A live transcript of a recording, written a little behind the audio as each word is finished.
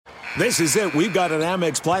This is it. We've got an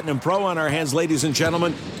Amex Platinum Pro on our hands, ladies and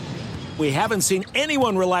gentlemen. We haven't seen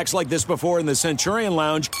anyone relax like this before in the Centurion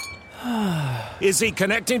Lounge. Is he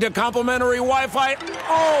connecting to complimentary Wi-Fi?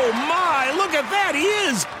 Oh, my. Look at that. He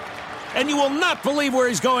is. And you will not believe where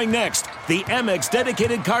he's going next. The Amex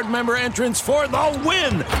dedicated card member entrance for the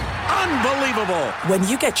win. Unbelievable. When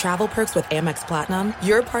you get travel perks with Amex Platinum,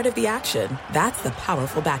 you're part of the action. That's the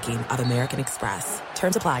powerful backing of American Express.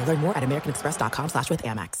 Terms apply. Learn more at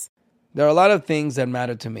americanexpress.com/withAmex. There are a lot of things that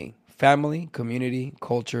matter to me. Family, community,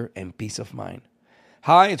 culture, and peace of mind.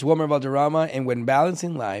 Hi, it's Wilmer Valderrama, and when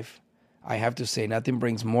balancing life, I have to say nothing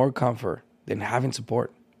brings more comfort than having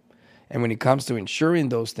support. And when it comes to ensuring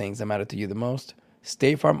those things that matter to you the most,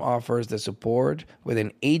 State Farm offers the support with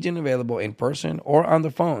an agent available in person or on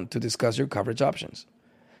the phone to discuss your coverage options.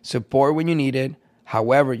 Support when you need it,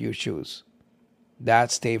 however you choose.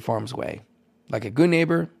 That's State Farm's way. Like a good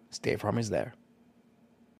neighbor, State Farm is there.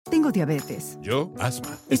 Tengo diabetes. Yo,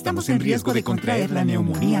 asma. Estamos en riesgo de contraer la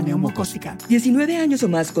neumonía neumocócica. 19 años o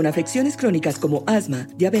más con afecciones crónicas como asma,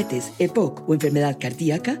 diabetes, EPOC o enfermedad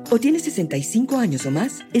cardíaca, o tienes 65 años o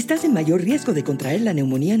más, estás en mayor riesgo de contraer la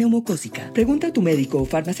neumonía neumocócica. Pregunta a tu médico o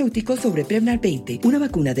farmacéutico sobre Prevnar 20, una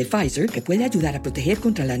vacuna de Pfizer que puede ayudar a proteger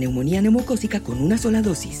contra la neumonía neumocócica con una sola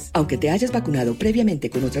dosis. Aunque te hayas vacunado previamente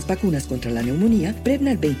con otras vacunas contra la neumonía,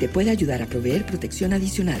 Prevnar 20 puede ayudar a proveer protección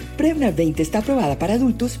adicional. Prevnar 20 está aprobada para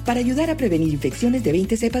adultos para ayudar a prevenir infecciones de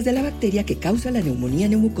 20 cepas de la bacteria que causa la neumonía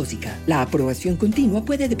neumocócica. La aprobación continua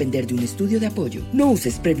puede depender de un estudio de apoyo. No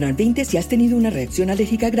uses Prevnar 20 si has tenido una reacción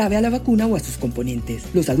alérgica grave a la vacuna o a sus componentes.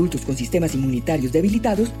 Los adultos con sistemas inmunitarios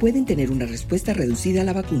debilitados pueden tener una respuesta reducida a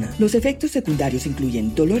la vacuna. Los efectos secundarios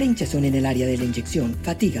incluyen dolor e hinchazón en el área de la inyección,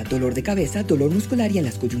 fatiga, dolor de cabeza, dolor muscular y en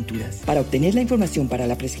las coyunturas. Para obtener la información para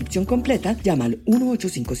la prescripción completa, llama al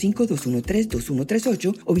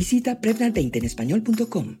 1-855-213-2138 o visita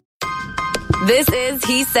Prevnar20enespañol.com. This is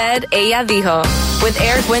He Said, Ella Dijo, with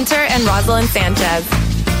Eric Winter and Rosalind Sanchez.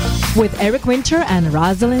 With Eric Winter and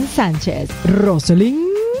Rosalind Sanchez.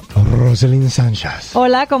 Rosalind Sanchez.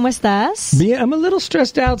 Hola, ¿cómo estás? Yeah, I'm a little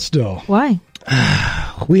stressed out still. Why?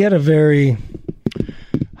 We had a very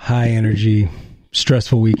high energy,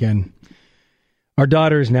 stressful weekend. Our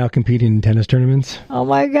daughter is now competing in tennis tournaments. Oh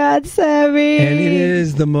my God, Sammy. And it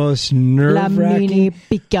is the most nerve-wracking. La mini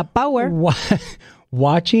pica power.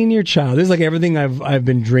 Watching your child, this is like everything I've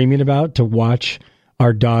been dreaming about, to watch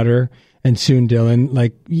our daughter and soon Dylan,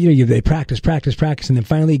 like, they practice, and then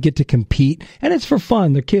finally get to compete. And it's for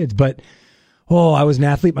fun, they're kids. But, I was an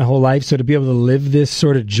athlete my whole life, so to be able to live this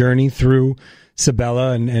sort of journey through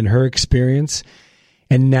Sabella and her experience,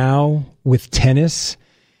 and now with tennis,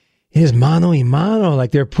 it is mano y mano.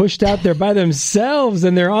 Like, they're pushed out there by themselves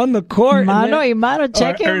and they're on the court. Mano y mano.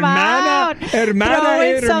 Check him out.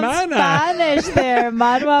 Hermana. Some Spanish there.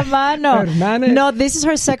 Mano a mano. Hermana. No, this is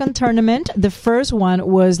her second tournament. The first one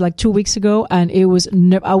was like 2 weeks ago, and it was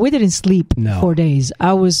we didn't sleep 4 days.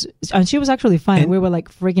 And she was actually fine. We were like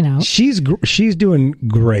freaking out. She's doing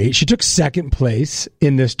great. She took second place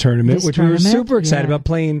in this tournament, which we were super excited about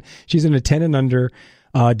playing. She's in a 10 and under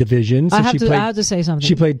division. So I have to say something.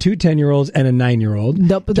 She played 2 10-year-olds and a 9-year-old.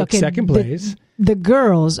 Took second place. The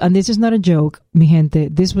girls, and this is not a joke, mi gente,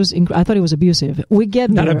 this was, I thought it was abusive. We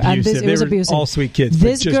get there, not abusive. And it was abusive. All sweet kids,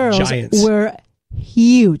 These but just girls giants. were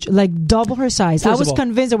huge, like double her size. I was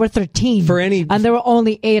convinced they were 13, and there were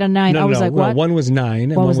only 8 and 9. I was like, what? One was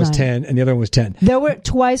 9, and one was 10, and the other one was 10. They were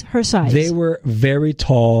twice her size. They were very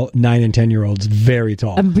tall, 9 and 10-year-olds, very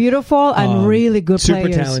tall. And beautiful and really good super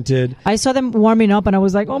players. Super talented. I saw them warming up, and I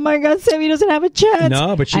was like, oh my God, Sammy doesn't have a chance.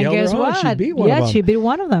 No, but she held her own. What? She beat one of them. Yeah, she beat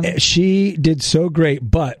one of them. She did so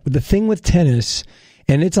great, but the thing with tennis,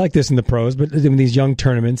 and it's like this in the pros, but in these young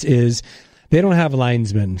tournaments, is they don't have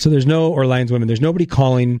linesmen. So lineswomen. There's nobody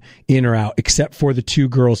calling in or out except for the 2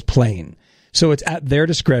 girls playing. So it's at their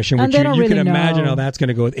discretion, which you can imagine how that's going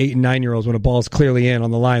to go with 8 and 9-year-olds when a ball's clearly in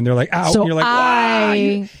on the line. They're like, out. So and you're like,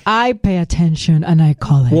 I pay attention and I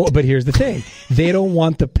call it. Well, but here's the thing. They don't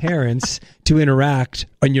want the parents to interact,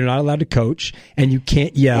 and you're not allowed to coach, and you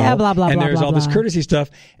can't yell. Yeah, blah, blah, and blah, there's blah, all this blah. courtesy stuff.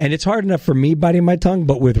 And it's hard enough for me biting my tongue,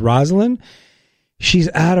 but with Rosalind, she's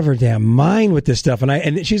out of her damn mind with this stuff.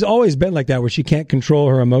 And she's always been like that, where she can't control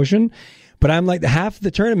her emotion. But I'm like, half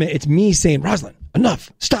the tournament, it's me saying, Rosalind,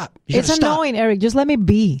 enough, stop. It's annoying, Eric. Just let me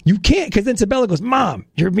be. You can't, because then Sabella goes, Mom,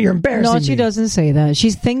 you're embarrassing me. No, she doesn't say that.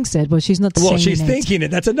 She thinks it, but she's not saying it. Well, she's thinking it.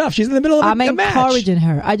 That's enough. She's in the middle of a match. I'm encouraging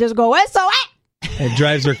her. I just go, SOS! It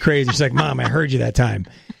drives her crazy. She's like, Mom, I heard you that time.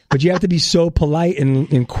 But you have to be so polite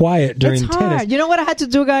and quiet during it's tennis. Hard. You know what I had to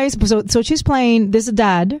do, guys? So she's playing this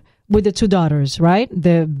dad with the 2 daughters, right?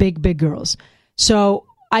 The big girls. So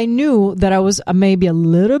I knew that I was maybe a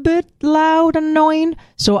little bit loud and annoying.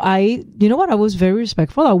 So I was very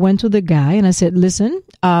respectful. I went to the guy and I said, listen,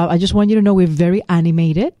 I just want you to know we're very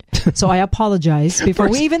animated. So I apologize. Before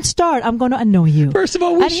we even start, I'm going to annoy you. First of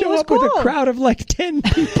all, we show up with a crowd of like 10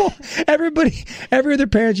 people. Every other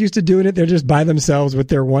parent's used to doing it. They're just by themselves with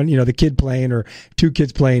their one, the kid playing or two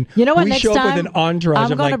kids playing. You know what? We next show time, up with an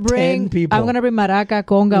entourage of like 10 people. I'm going to bring maraca,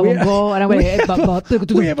 conga, bongo,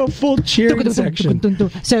 and we have a full cheering section.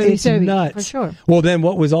 It's nuts. For sure. Well, then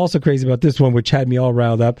what was also crazy about this one, which had me all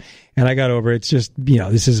riled up, and I got over it, it's just,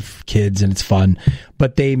 this is kids and it's fun,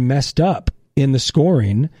 but they messed up in the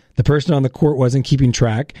scoring. The person on the court wasn't keeping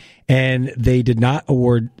track, and they did not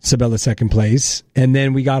award Sabella second place. And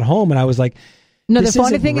then we got home, and I was like, no, the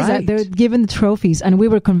funny thing is that they're given the trophies, and we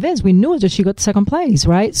were convinced. We knew that she got second place,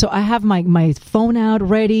 right? So I have my phone out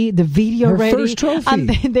ready, the video ready. First trophy. And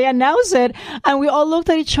they announced it, and we all looked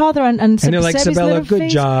at each other, and they're like, Sabella, good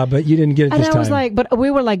job, but you didn't get it this time. And I was like, but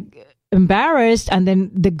we were like embarrassed, and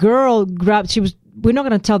then the girl grabbed, we're not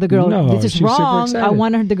going to tell the girl this is wrong. I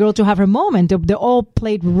wanted the girl to have her moment. They all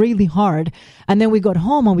played really hard, and then we got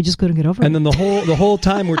home and we just couldn't get over it. And then the whole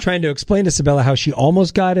time we're trying to explain to Sabella how she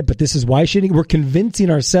almost got it, but this is why she didn't. We're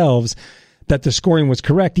convincing ourselves that the scoring was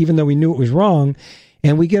correct, even though we knew it was wrong.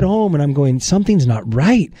 And we get home, and I'm going, something's not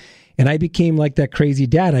right. And I became like that crazy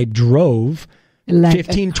dad. I drove like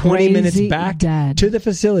 15, 20 minutes back to the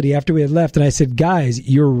facility after we had left. And I said, guys,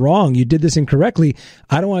 you're wrong. You did this incorrectly.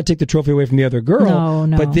 I don't want to take the trophy away from the other girl,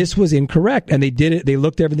 but this was incorrect. And they did it. They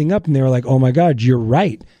looked everything up and they were like, oh my God, you're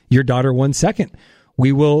right. Your daughter won second.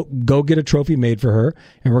 We will go get a trophy made for her,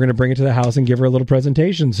 and we're going to bring it to the house and give her a little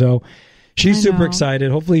presentation. So she's super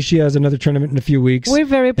excited. Hopefully she has another tournament in a few weeks. We're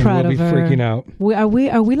very proud of her. We'll be freaking out. Are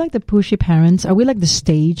we like the pushy parents? Are we like the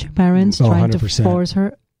stage parents trying 100%. to force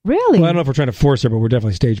her? Really? Well, I don't know if we're trying to force her, but we're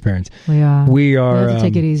definitely stage parents. We are. We are. You have to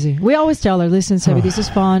take it easy. We always tell her, listen, Sebi, this is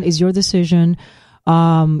fun. It's your decision.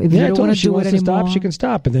 If you don't want to do it anymore, stop, she can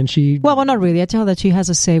stop. And then she... Well, not really. I tell her that she has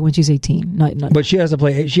a say when she's 18. Not. But she has to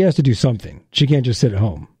play. She has to do something. She can't just sit at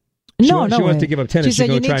home. She wants to give up tennis. She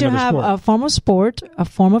said you need to have a form of sport, a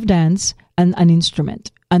form of dance, and an instrument.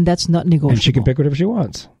 And that's not negotiable. And she can pick whatever she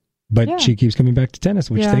wants. But she keeps coming back to tennis,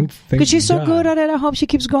 which because she's so good at it. I hope she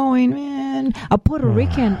keeps going, man. A Puerto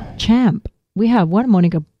Rican champ. We have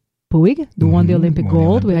Monica Puig, who won the Olympic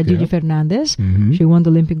gold. We had Gigi Fernandez. She won the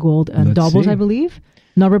Olympic gold and doubles, I believe.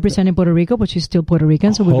 Not representing Puerto Rico, but she's still Puerto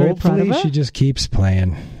Rican, so we're very proud of her. She just keeps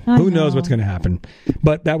playing. Who knows what's going to happen?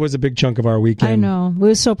 But that was a big chunk of our weekend. I know.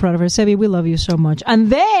 We're so proud of her. Sebi, we love you so much. And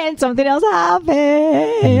then something else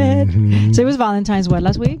happened. So it was Valentine's,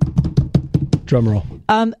 last week? Drum roll.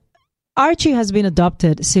 Archie has been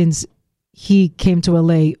adopted since he came to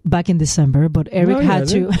LA back in December, but Eric had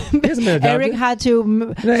to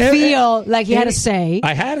feel like he had a say.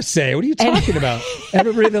 I had a say. What are you talking about?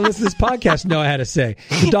 Everybody that listens to this podcast know I had a say.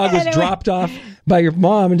 The dog was dropped off by your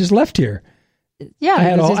mom and just left here. Yeah, I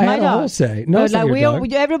had a whole say. No, it's not your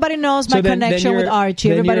dog. Everybody knows my connection with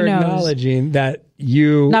Archie. Everybody knows. Acknowledging that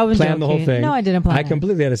you planned the whole thing. No, I didn't plan. I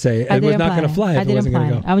completely had to say it was not going to fly. I didn't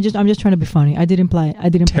plan it. I'm just trying to be funny. I didn't plan.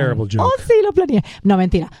 Terrible joke. Oh, sí, lo planeé. No,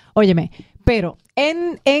 mentira. Óyeme, pero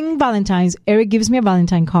en Valentine's, Eric gives me a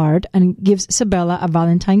Valentine card and gives Sabella a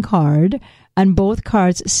Valentine card, and both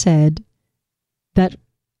cards said that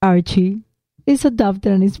Archie is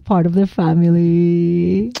adopted and is part of the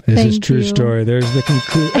family. This is true story. There's the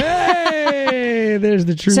conclusion. Hey, there's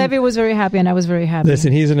the truth. Sebi was very happy and I was very happy.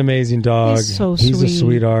 Listen, he's an amazing dog. He's so sweet. He's a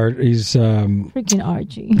sweetheart. He's freaking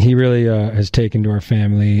Archie. He really has taken to our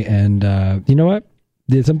family, and you know what?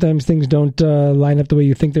 Sometimes things don't line up the way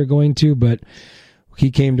you think they're going to, but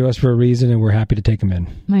he came to us for a reason, and we're happy to take him in.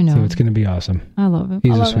 I know. So it's going to be awesome. I love him.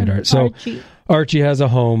 He's a sweetheart. So Archie has a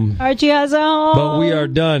home. Archie has a home. But we are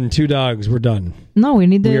done. 2 dogs. We're done. No, we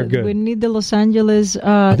need the Los Angeles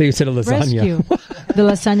I think you said a lasagna. Rescue. The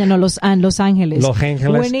lasagna, no, Los Angeles. Los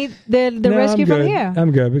Angeles. We need the rescue from here.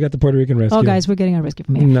 I'm good. We got the Puerto Rican rescue. Oh, guys, we're getting a rescue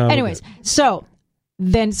from here. No, anyways, so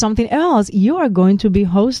then something else. You are going to be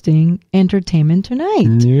hosting Entertainment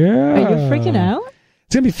Tonight. Yeah. Are you freaking out?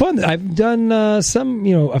 It's going to be fun. I've done some,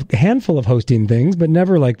 a handful of hosting things, but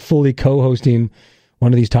never like fully co-hosting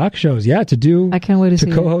one of these talk shows. Yeah, I can't wait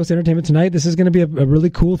to co-host Entertainment Tonight. This is going to be a really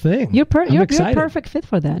cool thing. You're a perfect fit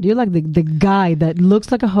for that. You're like the guy that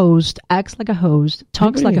looks like a host, acts like a host,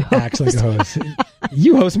 talks like a host. Acts like a host.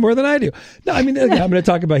 You host more than I do. No, I mean, I'm going to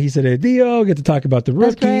talk about He Said Hey Dio, get to talk about the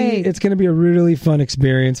rookie. It's going to be a really fun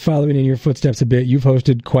experience, following in your footsteps a bit. You've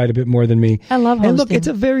hosted quite a bit more than me. I love hosting. And look, it's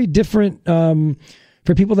a very different,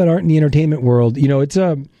 for people that aren't in the entertainment world, it's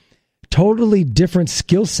totally different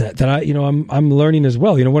skill set that I'm learning as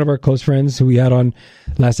well. One of our close friends who we had on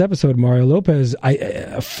last episode, Mario Lopez,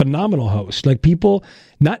 a phenomenal host. Like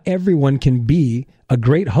not everyone can be a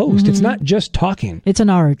great host. It's not just talking. It's an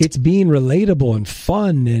art. It's being relatable and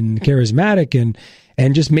fun and charismatic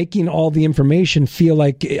and just making all the information feel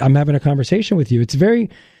like I'm having a conversation with you. It's a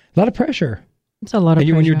lot of pressure. It's a lot of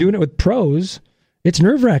pressure. When you're doing it with pros, it's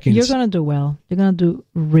nerve-wracking. You're going to do well. You're going to do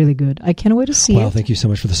really good. I can't wait to see it. Well, thank you so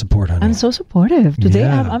much for the support, honey. I'm so supportive. Today,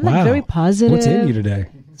 I'm like very positive. What's in you today?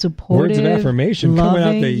 Supportive. Words of affirmation loving,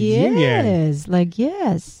 coming out the yin-yang.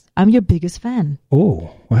 Yes. I'm your biggest fan.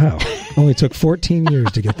 Oh, wow. Only took 14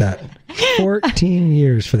 years to get that. 14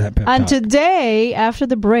 years for that pep talk. And today, after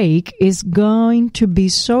the break, is going to be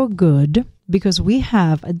so good because we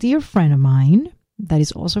have a dear friend of mine that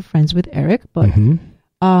is also friends with Eric, but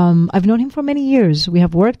I've known him for many years. We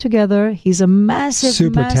have worked together. He's a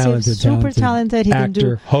super talented. He actor, can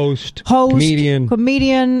do host, comedian.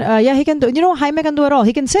 Yeah, he can do. Jaime can do it all.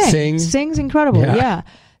 He can sing. Sings incredible. Yeah.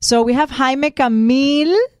 So we have Jaime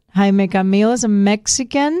Camil. Jaime Camil is a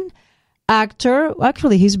Mexican actor.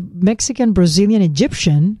 Actually, he's Mexican, Brazilian,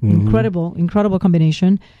 Egyptian. Incredible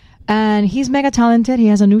combination. And he's mega talented. He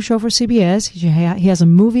has a new show for CBS. He has a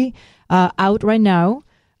movie out right now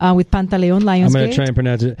with Pantaleon Lionsgate. I'm going to try and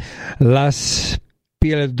pronounce it. Las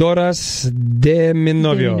Píldoras de mi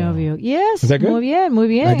novio. Yes. Is that good? Muy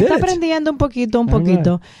bien. I did Está it. aprendiendo un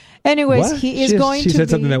poquito. Right. Anyways, he is going to She said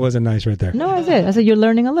something that wasn't nice right there. No, I did. I said you're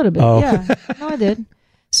learning a little bit. Oh. Yeah. No, I did.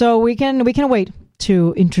 So we can wait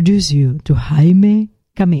to introduce you to Jaime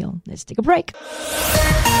Camil. Let's take a break.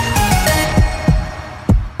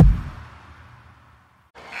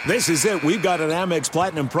 This is it. We've got an Amex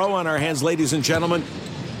Platinum Pro on our hands, ladies and gentlemen.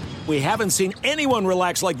 We haven't seen anyone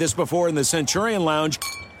relax like this before in the Centurion Lounge.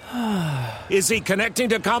 Is he connecting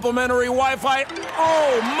to complimentary Wi-Fi?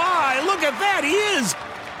 Oh, my! Look at that! He is!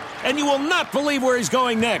 And you will not believe where he's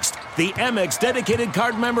going next. The Amex dedicated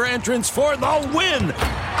card member entrance for the win.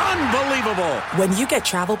 Unbelievable. When you get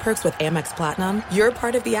travel perks with Amex Platinum, you're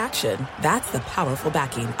part of the action. That's the powerful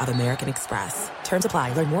backing of American Express. Terms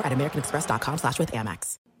apply. Learn more at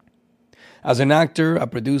americanexpress.com/withAmex. As an actor, a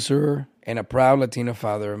producer, and a proud Latino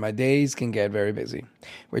father, my days can get very busy,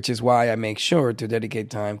 which is why I make sure to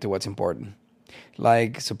dedicate time to what's important.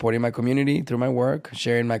 Like supporting my community through my work,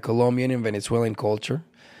 sharing my Colombian and Venezuelan culture,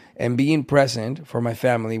 and being present for my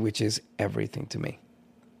family, which is everything to me.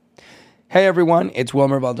 Hey everyone, it's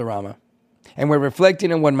Wilmer Valderrama. And we're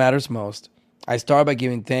reflecting on what matters most. I start by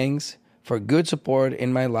giving thanks for good support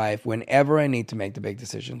in my life whenever I need to make the big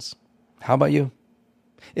decisions. How about you?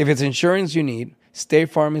 If it's insurance you need,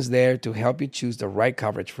 State Farm is there to help you choose the right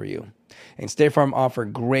coverage for you. And State Farm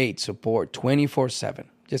offers great support 24/7.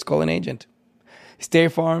 Just call an agent.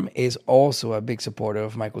 State Farm is also a big supporter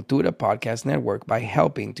of my Cultura podcast network by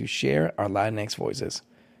helping to share our Latinx voices.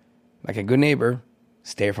 Like a good neighbor,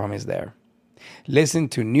 State Farm is there. Listen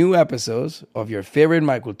to new episodes of your favorite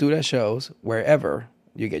My Cultura shows wherever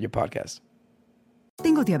you get your podcasts.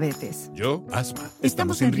 Tengo diabetes. Yo, asma.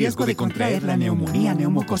 Estamos en riesgo de contraer la neumonía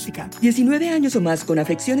neumocócica. 19 años o más con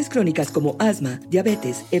afecciones crónicas como asma,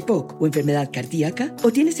 diabetes, EPOC o enfermedad cardíaca, o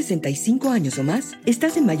tienes 65 años o más,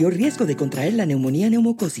 estás en mayor riesgo de contraer la neumonía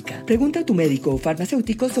neumocócica. Pregunta a tu médico o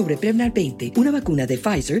farmacéutico sobre Prevnar 20, una vacuna de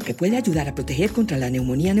Pfizer que puede ayudar a proteger contra la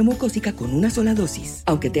neumonía neumocócica con una sola dosis.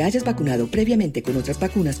 Aunque te hayas vacunado previamente con otras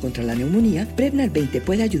vacunas contra la neumonía, Prevnar 20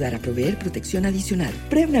 puede ayudar a proveer protección adicional.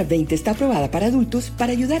 Prevnar 20 está aprobada para adultos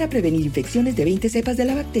para ayudar a prevenir infecciones de 20 cepas de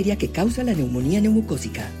la bacteria que causa la neumonía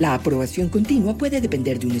neumocócica. La aprobación continua puede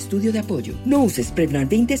depender de un estudio de apoyo. No uses Prevnar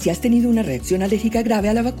 20 si has tenido una reacción alérgica grave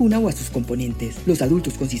a la vacuna o a sus componentes. Los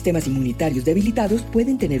adultos con sistemas inmunitarios debilitados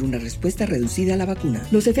pueden tener una respuesta reducida a la vacuna.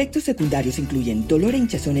 Los efectos secundarios incluyen dolor e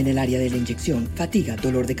hinchazón en el área de la inyección, fatiga,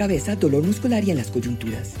 dolor de cabeza, dolor muscular y en las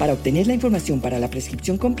coyunturas. Para obtener la información para la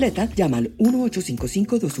prescripción completa, llama al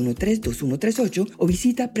 1-855-213-2138 o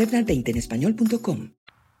visita Prevnar20enespañol.com.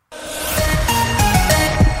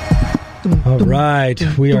 All right,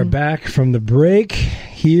 we are back from the break,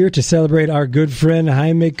 here to celebrate our good friend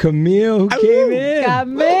Jaime Camil, who came in.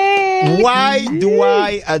 Camil! Why do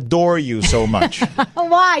I adore you so much?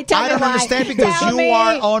 Why? Tell I me don't why. understand, because Tell you me.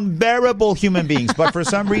 are unbearable human beings, but for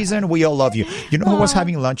some reason we all love you. You know who was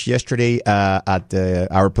having lunch yesterday at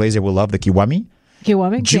our place that we love, the Kiwami?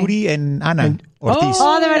 Kiwami? Judy and Ana Ortiz.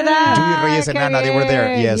 Oh, de verdad. Judy Reyes and Qué Ana, they were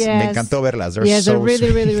there. Yes, me encantó verlas. They're yes, so they're really,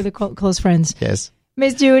 sweet. really, really close friends. Yes.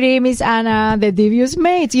 Miss Judy, Miss Anna, the Devious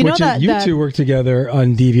Mates. You know that you two work together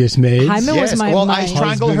on Devious Maids. Jaime was my I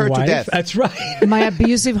strangled her to wife. death. That's right. my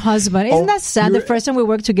abusive husband. Isn't that sad? The first time we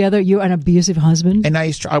worked together, you're an abusive husband. And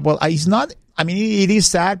he's not I mean, it is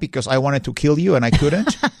sad because I wanted to kill you and I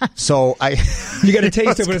couldn't. So You got a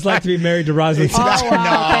taste of what it's like to be married to Rosalind. Oh,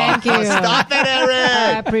 wow, thank you. Stop it,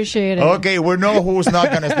 Eric. I appreciate it. Okay, we know who's not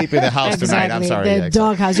going to sleep in the house tonight. I'm sorry. The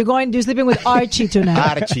doghouse. You're sleeping with Archie tonight.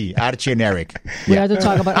 Archie and Eric. We have to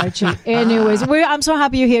talk about Archie. Anyways, I'm so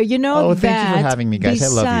happy you're here. You know that. Thank you for having me, guys. I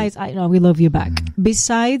love you. I know, we love you back.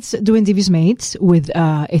 Besides doing Divis Mates with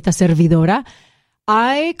esta servidora,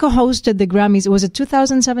 I co-hosted the Grammys. Was it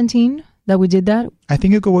 2017 that we did that? I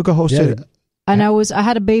think you could co-host it. And I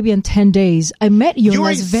had a baby in 10 days. I met you in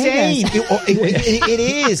Las insane. Vegas. It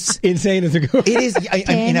is. Insane is a good It is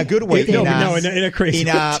in a good way. in a crazy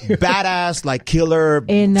way. Badass, like killer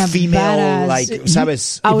In a female, badass- like,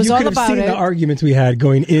 sabes? I was you all could have about seen it. the arguments we had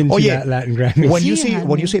going into that Latin Grammy. When you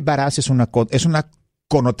say badass, es una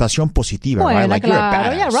connotación positiva, right? Like you're a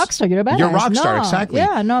badass. Yeah, rockstar. You're a badass. You're a rockstar, No, exactly.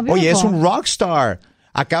 Yeah, no, Oye, es beautiful. un rockstar.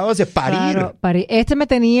 Acabas de parir. Claro, parí. Este me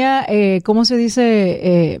tenía, ¿cómo se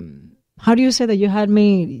dice? How do you say that you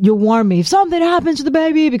warned me if something happens to the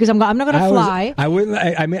baby because I'm not going to fly.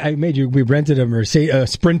 I made you. We rented a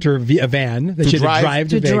Sprinter van that she had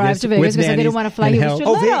to drive to Vegas because I didn't want to fly.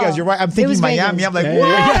 Vegas, you're right. I'm thinking Miami. I'm like,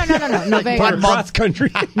 what? No, Vegas. Cross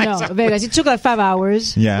country. No, Vegas. It took like 5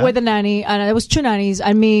 hours with the nanny, and there was 2 nannies,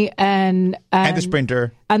 and me, and the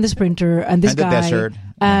Sprinter. And the Sprinter, and this and the guy. desert.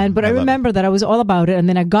 But I remember that I was all about it, and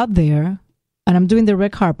then I got there. And I'm doing the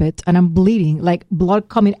red carpet, and I'm bleeding, like blood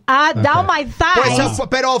coming down my thigh.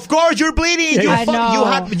 But of course you're bleeding. I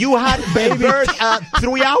know. You had birth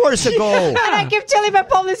 3 hours ago. And I keep telling my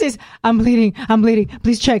publicist, I'm bleeding.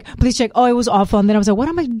 Please check. Oh, it was awful. And then I was like, what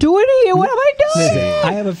am I doing here? What am I doing? Listen,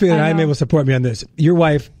 I have a feeling I'm able to support me on this. Your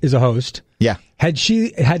wife is a host. Yeah. Had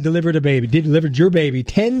she delivered your baby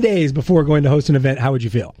 10 days before going to host an event, how would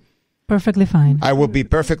you feel? Perfectly fine. I will be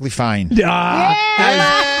perfectly fine. You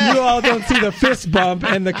all don't see the fist bump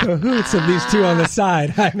and the cahoots of these two on the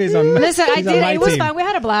side. Listen, I did it. It was fine. We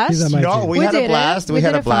had a blast. We had a blast. We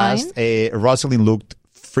had a blast. Rosalind looked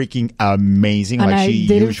freaking amazing. And like I she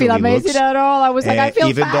didn't usually feel amazing looks. at all. I was like, I feel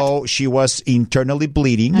even fat. though she was internally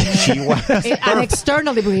bleeding, she was and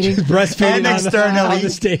externally bleeding. Breastfeeding and externally on the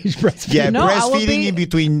stage. Breastfeeding. Yeah, No, breastfeeding in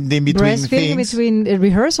between breastfeeding things. between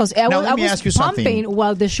rehearsals. I let me was ask you pumping something.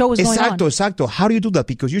 while the show was going on. Exacto. How do you do that?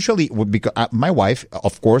 Because usually, my wife,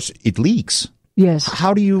 of course, it leaks. Yes.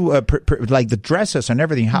 How do you like the dresses and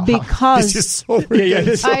everything? Because this is so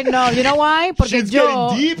ridiculous. I know. You know why? Porque She's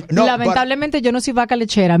yo, getting deep. No, lamentablemente, yo no soy vaca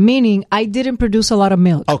lechera, meaning I didn't produce a lot of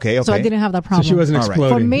milk. Okay. So I didn't have that problem. So she wasn't All right.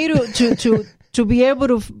 exploding. For me to be able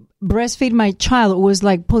to breastfeed my child was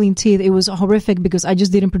like pulling teeth. It was horrific because I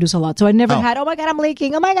just didn't produce a lot. So I never had, oh my God, I'm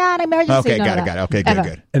leaking. Oh my God, emergency. Okay, got it. Okay, Ever.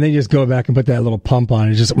 good. And then you just go back and put that little pump on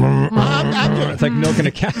and just it's like milking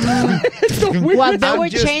a cow. While they were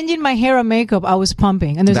changing my hair and makeup, I was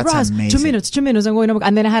pumping. And there's That's Ross, amazing. 2 minutes, I'm going over.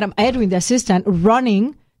 And then I had Edwin, the assistant,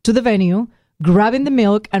 running to the venue, grabbing the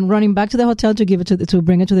milk and running back to the hotel to give it to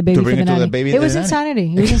bring it to the baby. To bring for it the to the nanny. baby It and was the nanny.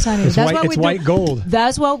 insanity. It was insanity. It's That's white- what it's we white do. gold.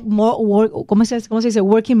 That's what como se dice,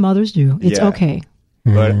 working mothers do. It's Yeah. okay.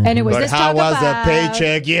 But, Anyways, but let's how talk was about the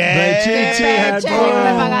paycheck? Yeah. But you two had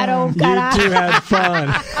pagaron, fun. You two had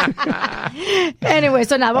fun. Anyway,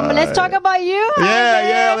 so now let's talk about you.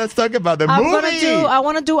 Yeah. Let's talk about the movie. I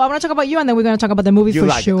want to talk about you, and then we're going to talk about the movie You for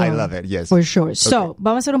like it. sure. I love it, yes. For sure. So,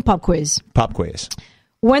 vamos a hacer un pop quiz. Pop quiz.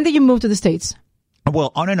 When did you move to the States?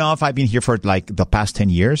 Well, on and off, I've been here for like the past 10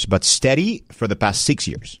 years, but steady for the past 6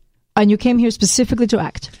 years. And you came here specifically to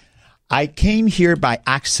act? I came here by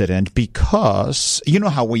accident because you know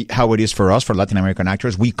how it is for us, for Latin American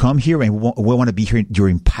actors. We come here and we want to be here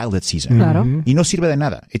during pilot season. Claro. Y no sirve de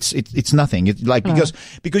nada. It's nothing. It's like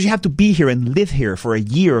because you have to be here and live here for a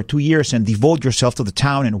year or 2 years and devote yourself to the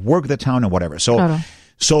town and work the town and whatever. So. Claro.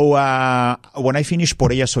 So when I finished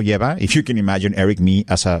Por Ella Soy Eva, if you can imagine Eric, me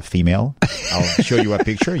as a female, I'll show you a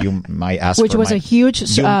picture. You might ask Which for was my, a huge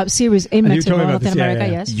series in you Mexico, told me about Latin this, America,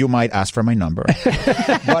 yeah. yes. You might ask for my number.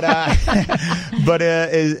 But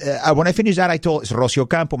when I finished that, I told Rocio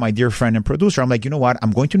Campo, my dear friend and producer, I'm like, you know what?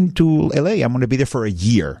 I'm going to LA. I'm going to be there for a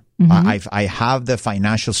year. Mm-hmm. I have the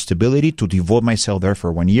financial stability to devote myself there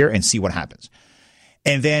for 1 year and see what happens.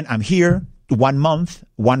 And then I'm here 1 month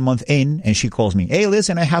in, and she calls me, hey,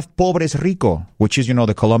 listen, I have Pobres Rico, which is,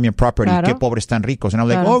 the Colombian property, Claro. Que Pobres Tan Ricos. And I'm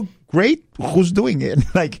like, Claro. oh, great. Who's doing it?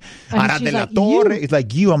 Like, And Ara she's de la like, Torre. you. It's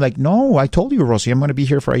like you. I'm like, no, I told you, Rosie, I'm going to be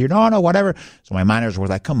here for a year. No, whatever. So my manager was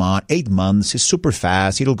like, come on, 8 months. It's super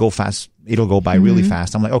fast. It'll go fast. It'll go by really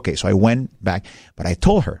fast. I'm like, okay. So I went back, but I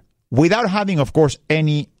told her, without having, of course,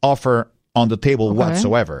 any offer on the table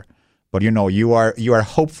whatsoever. but you are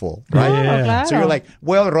hopeful, right? Yeah. So you're like,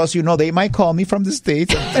 well, Ross, they might call me from the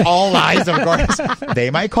States. All lies, of course. They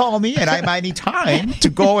might call me, and I might need time to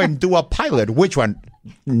go and do a pilot. Which one?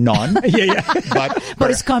 None. Yeah.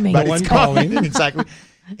 But it's coming. But No it's one calling. exactly.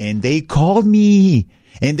 And they called me.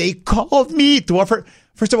 To offer.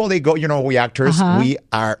 First of all, they go. We actors, we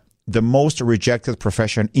are the most rejected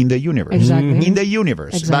profession in the universe. Exactly. In the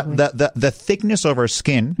universe. Exactly. The thickness of our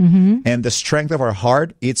skin and the strength of our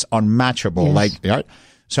heart, it's unmatchable. Yes. Like, right?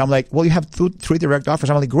 So I'm like, well, you have 3 direct offers.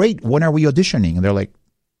 I'm like, great. When are we auditioning? And they're like,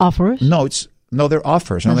 Offers? no, they're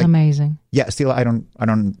offers. And That's I'm like, amazing. yeah, still, I don't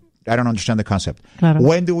understand the concept. Claro.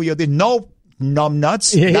 When do we audition? No, numb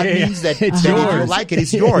nuts. Yeah, that yeah, means that, it's that if you yours. like it,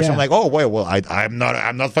 it's yours. Yeah. I'm like, oh well, I'm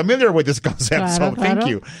not familiar with this concept, Claro, so thank claro.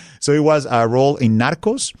 you. So it was a role in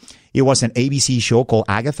Narcos. It was an ABC show called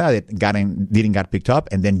Agatha that didn't get picked up,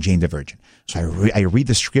 and then Jane the Virgin. So I read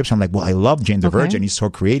the scripts. I'm like, well, I love Jane the Okay. Virgin. He's so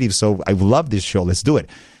creative. So I love this show. Let's do it.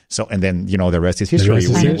 So, and then, the rest is The history. rest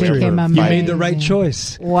is And it history. became You amazing. made the right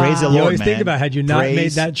choice. Wow. Praise the You Lord, always man. think about had you not Praise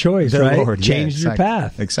made that choice, the right? Lord. Yeah, Changed your exactly.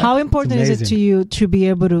 path. Exactly. How important It's is it amazing. to you to be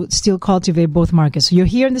able to still cultivate both markets? So you're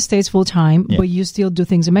here in the States full time, Yeah. but you still do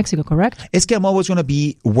things in Mexico, correct? It's I'm always going to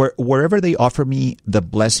be wherever they offer me the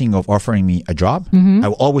blessing of offering me a job. Mm-hmm. I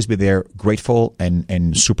will always be there, grateful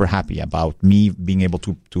and super happy about me being able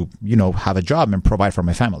to have a job and provide for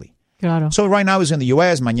my family. Claro. So right now it's in the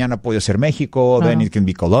U.S. Mañana puede ser Mexico. Then it can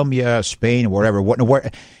be Colombia, Spain, wherever. Where,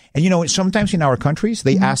 and sometimes in our countries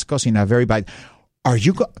they ask us in a very bad,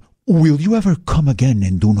 will you ever come again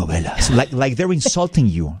and do novelas? like they're insulting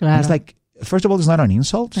you. Claro. It's like, first of all, it's not an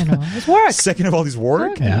insult. I know. It's work. Second of all, it's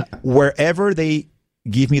work. Yeah. Wherever they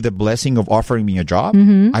give me the blessing of offering me a job,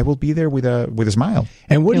 Mm-hmm. I will be there with a smile.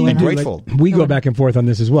 And what do you And do? grateful. We go back and forth on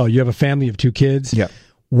this as well. You have a family of 2 kids. Yeah.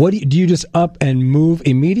 What do you just up and move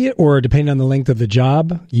immediate, or depending on the length of the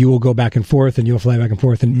job, you will go back and forth and you'll fly back and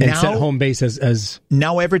forth and Now- set home base as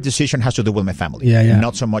Now every decision has to do with my family. Yeah.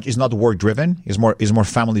 Not so much. It's not work driven. It's more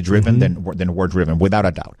family driven than work driven, without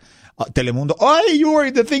a doubt. Telemundo. Oh, you are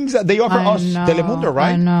the things that they offer I us. know, Telemundo,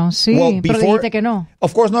 right? I know. Sí, pero dijiste que no.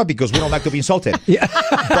 Of course not, because we don't like to be insulted. Yeah.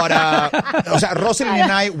 But Rosalind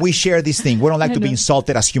and I, we share this thing. We don't like to be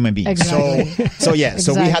insulted as human beings. Exactly. So we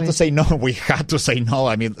Exactly. had to say no. We had to say no.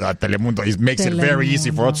 I mean, Telemundo makes it very easy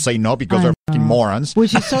for us to say no because I they're fucking morons.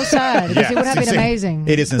 Which is so sad because it would have it's been insane. amazing.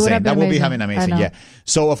 It is It would insane. have been That would be amazing. having I amazing. know. Yeah.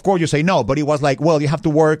 So of course you say no, but it was like, well, you have to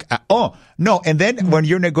work. No. And then when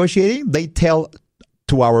you're negotiating, they tell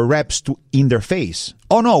to our reps in their face,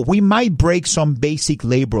 oh no, we might break some basic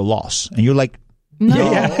labor laws, and you're like, No,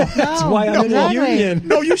 That's why I'm in the exactly. union.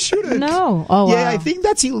 no, you shouldn't. No. Oh, Yeah, wow. I think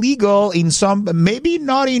that's illegal in some, maybe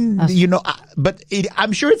not in, but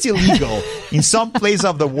I'm sure it's illegal in some place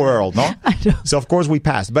of the world, no? So of course we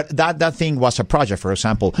passed. But that thing was a project, for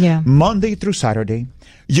example. Yeah. Monday through Saturday,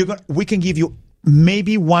 we can give you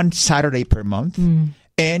maybe one Saturday per month.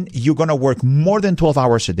 And you're going to work more than 12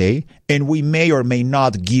 hours a day, and we may or may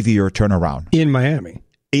not give you your turnaround. in Miami.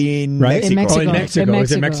 In Right? Mexico. Oh, in Mexico.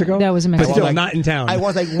 Is it Mexico? That was in But Mexico. still, not in town. I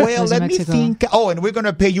was like, well, was in let me Mexico. think. Oh, and we're going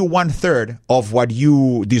to pay you 1/3 of what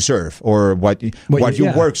you deserve, or what you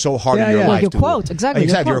yeah. work so hard in Yeah, your yeah. life. Like your to quote, do. exactly, your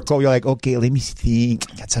Exactly. Your quote. quote. You're like, okay, let me think.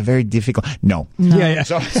 That's a very difficult. No. No. Yeah.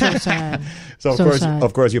 So, So sad. so So sad.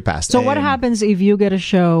 of course, you passed. So what And- happens if you get a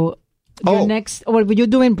show? Your Oh. next, well, you're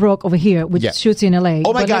doing Broke over here, which Yeah. shoots in LA.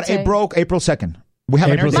 Oh my but God! let's say- It broke April 2nd. We have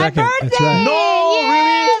April an airing date. 2nd. That's right. No,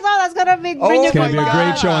 Yes! Oh, that's gonna be. bring Oh, you It's going to be a back.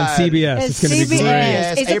 great show on CBS. It's going to be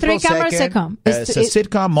CBS. great. It's a April 3-camera 2nd. sitcom. It's a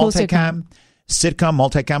sitcom, full multicam. Sitcom,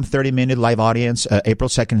 multicam, 30-minute live audience, April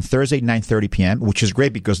 2nd, Thursday, 9:30 p.m., which is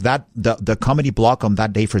great because the comedy block on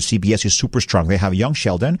that day for CBS is super strong. They have Young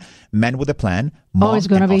Sheldon, Men with a Plan, Mom, Oh, it's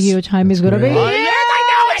gonna and be Us. huge. Jaime is gonna be. Oh, huge. yes, I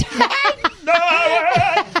know it!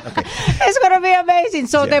 It's gonna be amazing.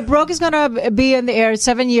 So Yeah. the Broke is gonna be in the air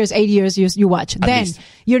 7 years, 8 years. You watch. Then least.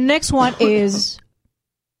 your next one is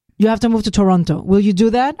you have to move to Toronto. Will you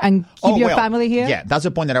do that and keep your well, family here? Yeah, that's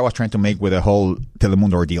the point that I was trying to make with the whole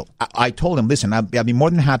Telemundo ordeal. I told him, listen, I'd be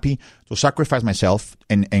more than happy to sacrifice myself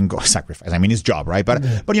and go sacrifice. I mean, it's job, right? But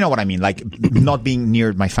you know what I mean? Like not being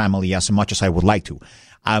near my family as much as I would like to.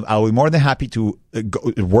 I'll be more than happy to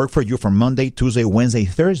work for you from Monday, Tuesday, Wednesday,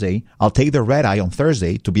 Thursday. I'll take the red eye on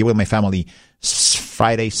Thursday to be with my family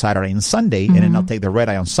Friday, Saturday, and Sunday. And then I'll take the red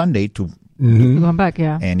eye on Sunday to, You going back?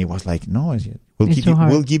 Yeah. and it was like, no, It's too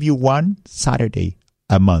hard. we'll give you one Saturday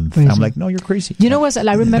a month. Crazy. I'm like, no, you're crazy. You know what?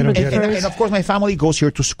 I remember the And first. of course, my family goes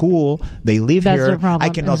here to school. They live That's here. the problem.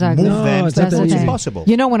 I cannot Exactly. move No, them. it's not It's that easy. impossible.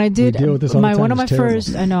 You know, when I did deal with this all the time. one of my It's terrible.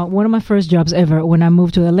 first, I know one of my first jobs ever when I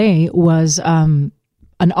moved to LA was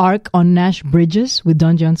an arc on Nash Bridges with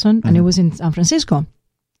Don Johnson, and it was in San Francisco.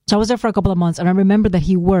 So I was there for a couple of months, and I remember that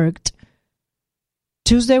he worked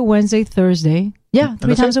Tuesday, Wednesday, Thursday. Yeah,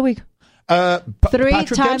 3 times a week. 3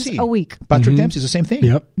 Patrick times Dempsey. a week. Patrick Dempsey is the same thing.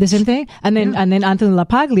 Yep. The same thing. And then Anthony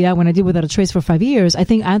LaPaglia, when I did Without a Trace for 5 years, I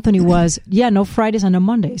think Anthony was, no Fridays and no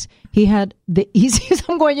Mondays. He had the easiest.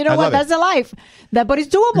 I'm going, I what? love That's it. the life. But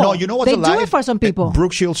it's doable. No, you know what's They alive? do it for some people.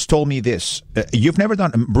 Brooke Shields told me this. You've never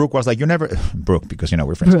done. Brooke was like, you never. Brooke, because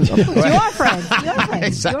we're friends. You are friends. You are friends.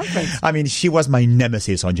 Exactly. You are friends. I mean, she was my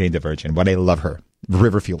nemesis on Jane the Virgin, but I love her.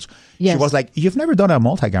 Riverfields. Yes. She was like, you've never done a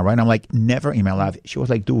multicam, right? And I'm like, never in my life. She was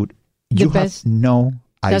like, dude, you best- have no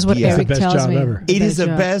idea. That's what Eric best tells job me. ever. It is the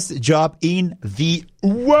job. best job in the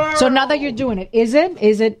world. So now that you're doing it, is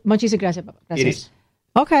it? Muchísimas gracias, Papa. It is.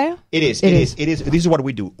 Okay. It is. This is what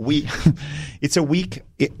we do. It's a week.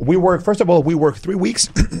 We work. First of all, we work 3 weeks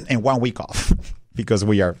and 1 week off because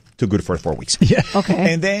we are too good for 4 weeks. Yeah.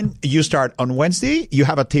 Okay. And then you start on Wednesday. You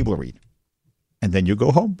have a table read, and then you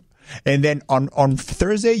go home. And then on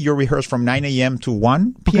Thursday, you rehearse from 9 a.m. to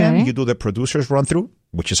 1 p.m. Okay. You do the producers run through,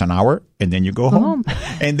 which is an hour, and then you go home.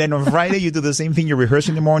 And then on Friday, you do the same thing. You rehearse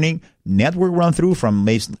in the morning, network run through from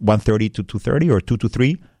maybe 1:30 to 2:30 or 2 to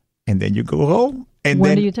 3, and then you go home. And When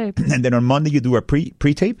then, do you tape? And then on Monday, you do a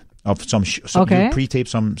pre-tape of some Okay. you pre-tape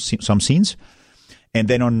some scenes. And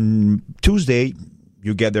then on Tuesday,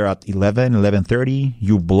 you get there at 11:30.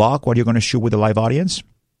 You block what you're going to shoot with the live audience.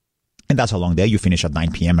 And that's a long day. You finish at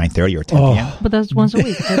 9 p.m., 9:30 or 10 p.m. But that's once a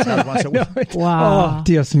week. That's it. Once a week. Wow. Oh,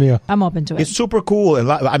 Dios mío. I'm open to it. It's super cool.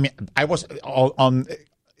 I mean, I was on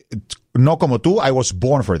No Como Tú. I was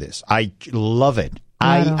born for this. I love it.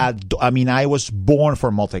 Claro. I was born for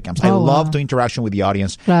multicams. I Oh, love wow. the interaction with the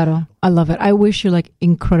audience. Claro. I love it. I wish you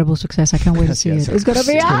incredible success. I can't wait to see it. It's gonna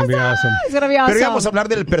be awesome. be awesome. It's gonna be Pero awesome. íbamos a hablar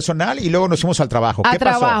del personal y luego nos fuimos al trabajo. A ¿Qué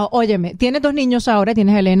pasó? trabajo. Óyeme, tienes 2 niños ahora.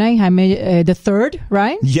 Tienes Elena y Jaime, the third,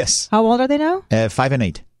 right? Yes. How old are they now? 5 and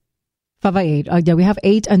 8. 5 and 8. Yeah, we have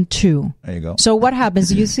 8 and 2. There you go. So what happens?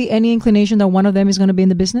 Do you see any inclination that one of them is going to be in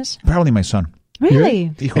the business? Probably my son. Really?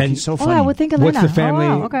 Hijo, And- he's so Oh, funny. I would think Elena. What's the family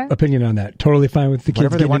Oh, wow. Okay. opinion on that? Totally fine with the kids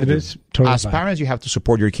Whatever they getting want into to this? do. Totally As fine. parents, you have to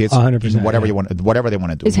support your kids 100%, in whatever yeah. whatever they want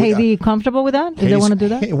to do. Is Heidi comfortable with that? If they want to do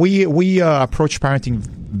that? We approach parenting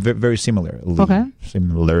very similarly. Okay.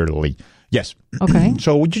 Similarly. Yes. Okay.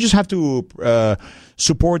 So you just have to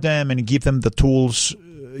support them and give them the tools,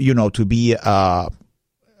 to be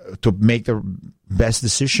to make the best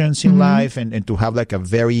decisions in life and to have like a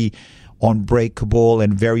very unbreakable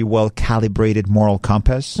and very well calibrated moral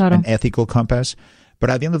compass Claro. and ethical compass.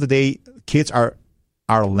 But at the end of the day, kids are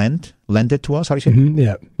lended to us. How do you say? Mhm,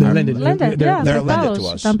 yeah. They're lended. Lended, yeah. They're lended Prestados. to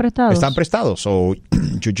us. Están prestados. Están prestados. So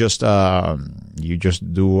you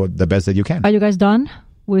just do the best that you can. Are you guys done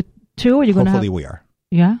with 2? Are you going to have? Hopefully we are.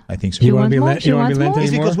 Yeah. I think so. You want want to be more? lent? You want to be She wants lent more?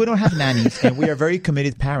 It's anymore? because we don't have nannies and we are very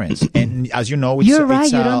committed parents. And as you know, it's, You're right,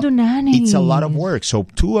 it's, you don't do nannies. It's a lot of work. So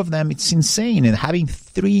 2 of them, it's insane. And having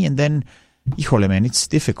 3 and then, híjole, man, it's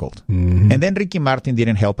difficult. Mm-hmm. And then Ricky Martin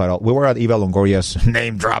didn't help at all. We were at Eva Longoria's,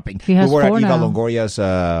 name dropping. He has We were at 4 Eva now. Longoria's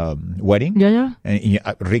wedding. Yeah. And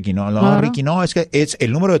Ricky, no, Claro. Ricky, no, es que it's el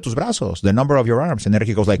número de tus brazos, the number of your arms. And then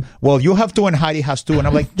Ricky goes like, well, you have 2 and Heidi has 2. And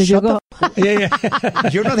I'm like, Did you shut go? the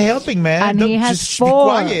You're not helping, man. And Don't- he has just 4. Be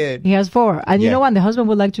quiet. He has 4. And you Yeah. know what? The husband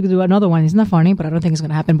would like to do another one. It's not funny, but I don't think it's going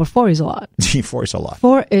to happen. But 4 is a lot. 4 is a lot.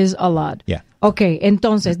 4 is a lot. Yeah. Okay,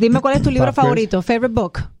 entonces, dime cuál es tu libro Pop quiz. favorito, favorite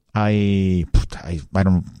book. I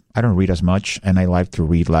don't read as much, and I like to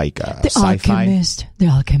read like The sci-fi. Alchemist. The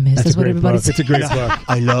Alchemist. That's That's a what great everybody book. says. It's a great book.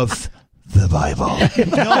 I love the Bible.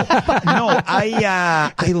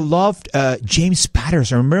 I loved James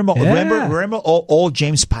Patterson. Remember all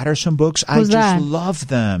James Patterson books? Who's I just that? love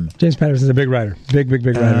them. James Patterson's a big writer. Big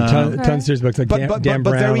writer. Tons of serious books like Dan But Brown.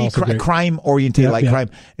 very also great. crime oriented, Yeah, like yeah. crime.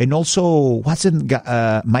 And also,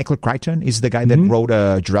 Michael Crichton is the guy that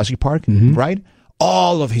wrote Jurassic Park, right?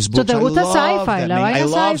 All of his So books. te I gusta love sci-fi, them, la man. vaina I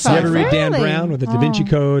love sci-fi. You ever read Dan Really? Brown with the Da Vinci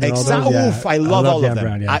Code and all Exactly. those? Oof, I love all Dan of them.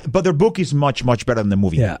 Brown, yeah. But their book is much, much better than the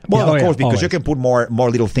movie. Yeah. Well, Oh, of yeah, course, because always. you can put more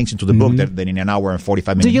little things into the book than in an hour and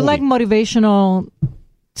 45 minutes. Do you like motivational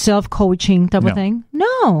self-coaching type No. of thing?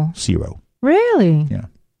 No. 0. Really? Yeah.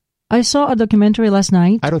 I saw a documentary last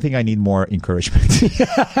night. I don't think I need more encouragement.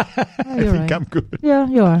 Oh, I you're think right. I'm good. Yeah,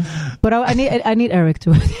 you are. But I need Eric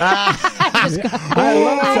too. I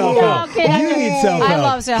love self-help. Okay, You need self-help. I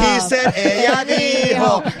love self-help. He said, ella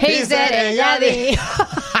dijo. He said ella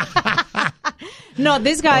dijo. No,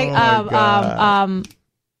 this guy,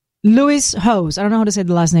 Louis Hose. I don't know how to say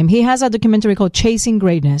the last name. He has a documentary called Chasing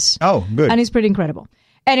Greatness. Oh, good. And it's pretty incredible.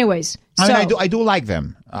 Anyways, I so mean, I do like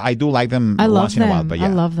them. I do like them I love once in a while. them. But yeah, I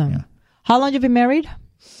love them. yeah. How long have you been married?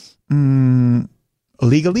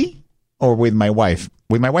 Legally or with my wife?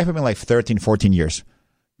 With my wife, I've been like 13, 14 years.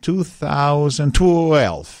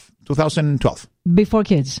 2012. 2012. Before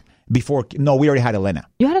kids. No, we already had Elena.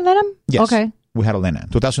 You had Elena? Yes. Okay. We had Elena.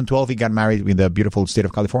 2012, we got married in the beautiful state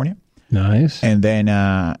of California. Nice. And then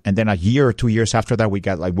a year or 2 years after that, we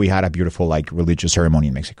had a beautiful religious ceremony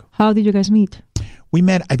in Mexico. How did you guys meet? We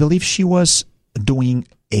met. I believe she was doing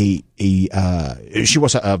she's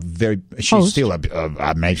still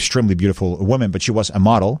an extremely beautiful woman, but she was a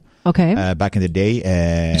model. Okay. Back in the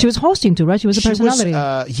day. She was hosting too, right? She was a personality.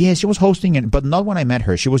 Yes, she was hosting, but not when I met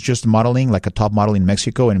her. She was just modeling, like a top model in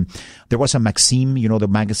Mexico. And there was a Maxim, the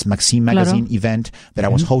Maxim magazine event that I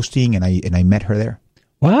was hosting, and I met her there.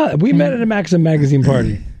 Wow, we met at a Maxim magazine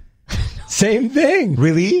party. Same thing.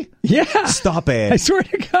 Really? Yeah. Stop it. I swear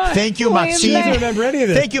to God. Thank you, Maxime. I don't remember any of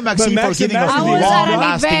this. Thank you, Maxime, for giving us I the was at an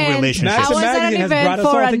long-lasting event. relationship. I was at an event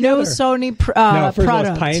for a new Sony No, first of all, product.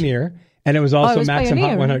 it was Pioneer, and it was also it was Maxim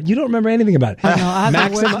Pioneer. Hot 100. You don't remember anything about it. I know. I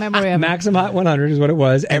have the worst memory ever. Maxim Hot 100 is what it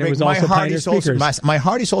was, and Eric, it was also Pioneer speakers. My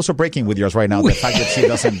heart is also breaking with yours right now. The fact that she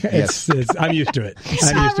doesn't. Yes. I'm used to it.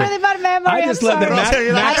 I have really bad memory. I just love that I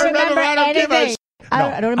don't remember anything.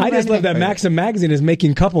 I don't remember I just love that Maxim magazine is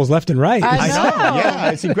making couples left and right. I know.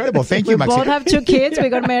 Yeah, it's incredible. Thank you, Maxim. We both have 2 kids. We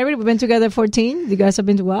got married. We've been together 14. You guys have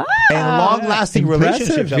been to what? And long-lasting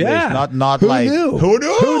relationships. Yeah. Not Who like knew? Who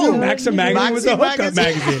knew? Maxim magazine was a hookup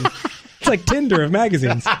magazine. It's like Tinder of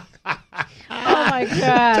magazines. Oh my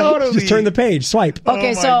God. Totally. Just turn the page, swipe.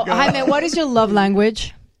 Okay, so Jaime, what is your love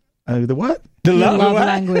language? The what? The Your love what?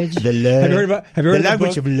 language. The love. Have you heard the language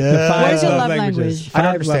book? of The love. 5 What is your love love languages? language? I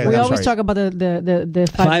don't understand. We I'm always sorry. talk about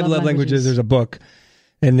the 5 love languages. There's a book,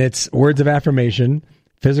 and it's words of affirmation,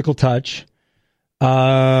 physical touch.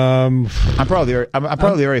 I'm probably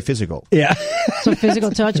very physical. Yeah. So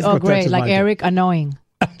physical touch. Physical Oh, great. touch is Like mine. Eric, annoying.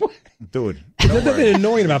 Dude. There's nothing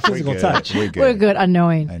annoying about physical touch. We're good.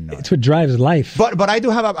 Annoying. I know. It's what drives life. But I do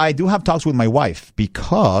have talks with my wife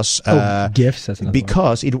because gifts. That's another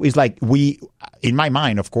because it is like in my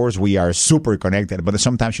mind, of course, we are super connected. But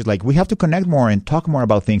sometimes she's like, we have to connect more and talk more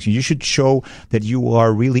about things. And you should show that you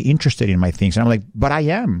are really interested in my things. And I'm like, but I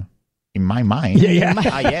am. In my mind, Yeah.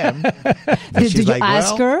 I am. Did you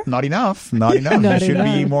ask her? Not enough. Not enough. Not You should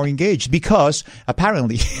be enough. more engaged because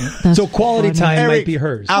apparently, So quality time Eric, might be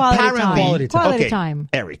hers. apparently, Quality time.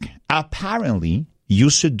 Eric, apparently you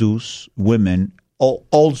seduce women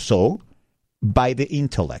also by the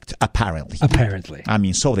intellect. Apparently. I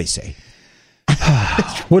mean, so they say.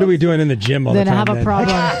 What are we doing in the gym all Then the I time? have a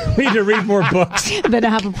problem. We need to read more books. Then I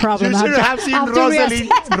have a problem. You I should have to- seen I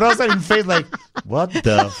have to Rosalind face like, what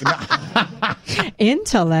the?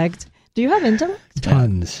 Intellect. Do you have intellect?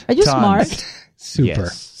 Tons. Are you Tons. smart? Super.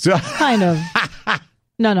 Yes. So, Kind of.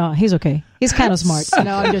 No, he's okay. He's kind of smart.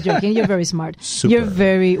 No, I'm just joking. You're very smart. Super. You're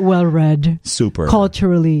very well read. super.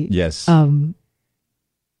 Culturally. Yes.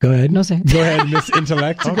 Go ahead. No say. Go ahead, Miss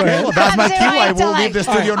Intellect. Go Okay, ahead. well, that's my I'm cue. zero I will leave the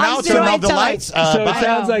intellect. studio I'm now. zero Turn off the intellect. lights. So it Bye.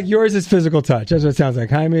 sounds like yours is physical touch. That's what it sounds like.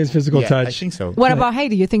 Jaime is physical Yeah, touch. I think so. What about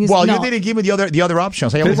Heidi? You think it's Well, no. you didn't give me the other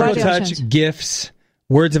options. I only Physical What are the touch, options? gifts,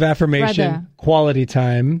 words of Right affirmation, there. quality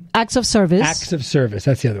time, Acts of service. acts of service.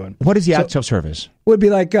 That's the other one. What is the act of service? Would be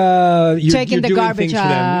like you're Taking the doing garbage things for them.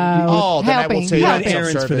 out. Oh, then I will helping. say You run acts of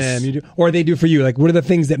errands for service. them, you do, or they do for you. Like, what are the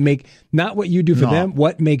things that make not what you do for No. them?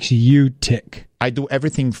 What makes you tick? I do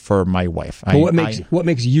everything for my wife. But what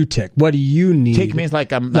makes you tick? What do you need? Tick means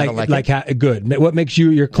like I'm not like it. good. What makes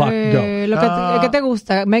your clock go? Lo que te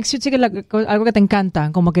gusta. Makes you tick algo que te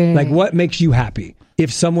encanta. Como que. Like, what makes you happy?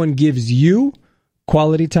 If someone gives you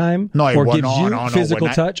quality time, or gives you physical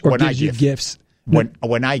touch, or gives you gifts.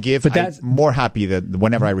 When I give, But I'm that's- more happy than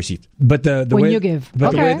whenever I receive. But the When way you give.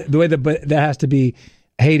 but Okay. the way that has to be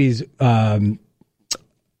Hades'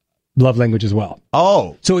 love language as well.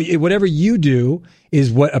 Oh, So whatever you do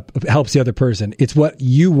is what helps the other person. It's what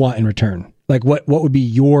you want in return. Like what would be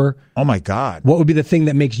your oh my God! what would be the thing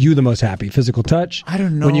that makes you the most happy? Physical touch? I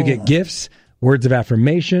don't know. When you get gifts, words of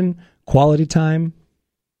affirmation, quality time.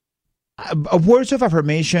 Words of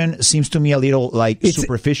affirmation seems to me a little like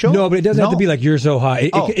superficial. No, but it doesn't have to be like you're so hot.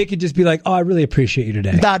 It, Oh. it could just be like, oh, I really appreciate you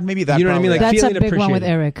today. Maybe that. You know what I mean? Like That's a feeling big one appreciated. with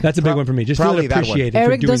Eric. That's a big one for me. Just Probably feeling that one. appreciated. for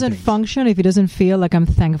Eric doing doesn't things. function if he doesn't feel like I'm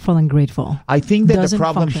thankful and grateful. I think that the Doesn't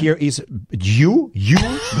problem function. here is you,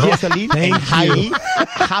 Rosalind, and Heidi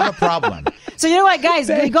have a problem. So you know what, guys?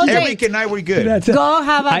 Go Eric date. and I were good. That's it. Go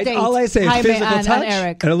have a date. All I say is Jaime physical and touch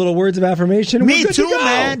Eric. and a little words of affirmation. Me We're good too, to go.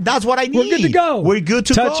 man. That's what I need. We're good to go. We're good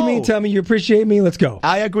to Touch go. me, tell me you appreciate me. Let's go.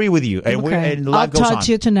 I agree with you. And, and I'll life goes talk on.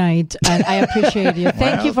 to you tonight, and I appreciate you.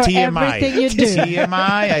 Thank you for TMI. everything you do.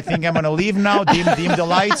 TMI. I think I'm going to leave now. Dim the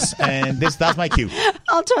lights, and that's my cue.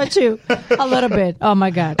 I'll touch you a little bit. Oh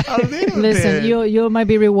my God! Listen, bit. you might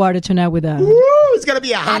be rewarded tonight with a. Woo, it's going to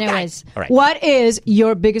be a hot Anyways, night. All right. What is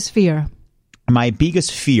your biggest fear? My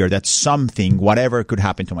biggest fear that something, whatever could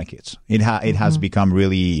happen to my kids. It has become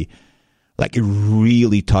really, like, it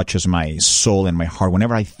really touches my soul and my heart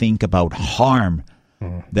whenever I think about harm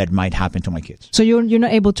that might happen to my kids. So you're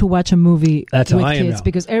not able to watch a movie That's with how I am kids now.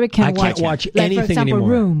 because Eric can't I can't watch like, anything for example, anymore.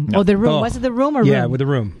 Room. No. Oh, The Room. Oh. Was it The Room or Yeah, Room? with the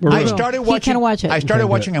room. I started watching. He can't watch it. I started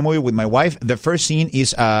watching a movie with my wife. The first scene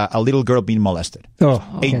is a little girl being molested. Oh,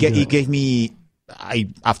 It gave me.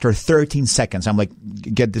 After 13 seconds, I'm like,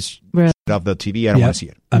 get this Really? off the TV. I don't want to see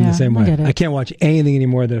it. I'm Yeah, the same I way. get it. I can't watch anything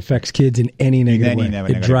anymore that affects kids in any negative way.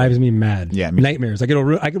 It drives me mad. Yeah, me- nightmares. Like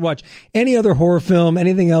I could watch any other horror film,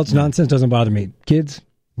 anything else. Nonsense doesn't bother me. Kids,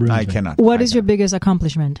 ruins I me. cannot. What is your biggest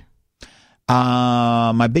accomplishment?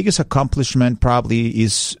 My biggest accomplishment probably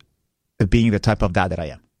is being the type of dad that I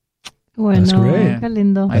am. Bueno, That's great. qué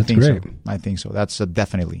lindo. I think great. so. I think so. That's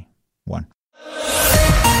definitely one.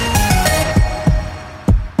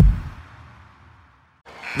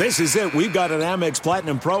 This is it. We've got an Amex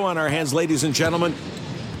Platinum Pro on our hands, ladies and gentlemen.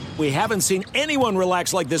 We haven't seen anyone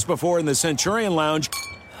relax like this before in the Centurion Lounge.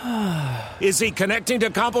 Is he connecting to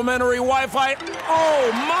complimentary Wi-Fi?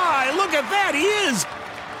 Oh, my. Look at that. He is.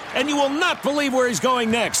 And you will not believe where he's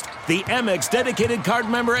going next. The Amex dedicated card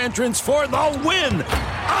member entrance for the win.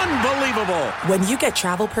 Unbelievable. When you get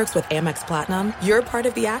travel perks with Amex Platinum, you're part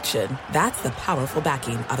of the action. That's the powerful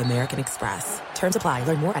backing of American Express. Terms apply.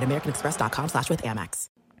 Learn more at americanexpress.com/withAmex.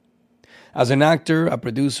 As an actor, a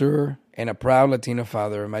producer, and a proud Latino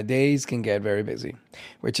father, my days can get very busy,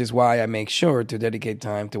 which is why I make sure to dedicate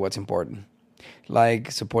time to what's important, like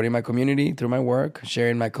supporting my community through my work,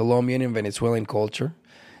 sharing my Colombian and Venezuelan culture,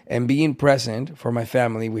 and being present for my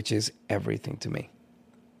family, which is everything to me.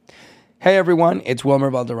 Hey everyone, it's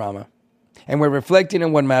Wilmer Valderrama, and we're reflecting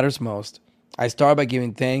on what matters most. I start by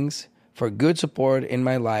giving thanks for good support in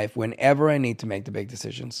my life whenever I need to make the big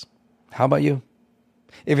decisions. How about you?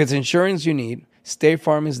 If it's insurance you need, State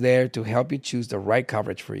Farm is there to help you choose the right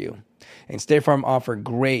coverage for you. And State Farm offers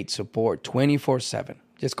great support 24/7.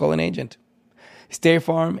 Just call an agent. State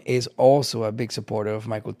Farm is also a big supporter of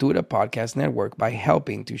my Cultura podcast network by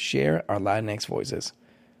helping to share our Latinx voices.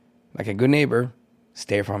 Like a good neighbor,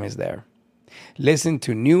 State Farm is there. Listen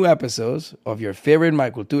to new episodes of your favorite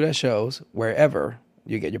My Cultura shows wherever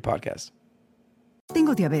you get your podcasts.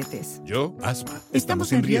 Tengo diabetes. Yo, asma.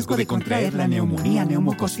 Estamos en riesgo de contraer la neumonía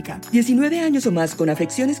neumocócica. 19 años o más con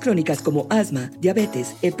afecciones crónicas como asma,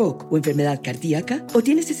 diabetes, EPOC o enfermedad cardíaca, o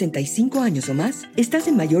tienes 65 años o más, estás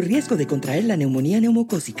en mayor riesgo de contraer la neumonía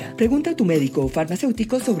neumocócica. Pregunta a tu médico o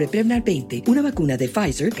farmacéutico sobre Prevnar 20, una vacuna de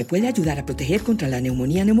Pfizer que puede ayudar a proteger contra la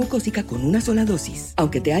neumonía neumocócica con una sola dosis.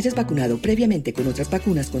 Aunque te hayas vacunado previamente con otras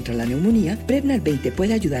vacunas contra la neumonía, Prevnar 20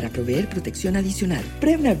 puede ayudar a proveer protección adicional.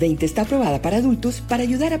 Prevnar 20 está aprobada para adultos para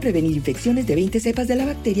ayudar a prevenir infecciones de 20 cepas de la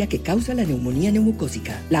bacteria que causa la neumonía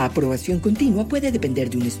neumocócica. La aprobación continua puede depender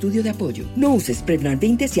de un estudio de apoyo. No uses Prevnar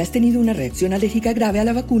 20 si has tenido una reacción alérgica grave a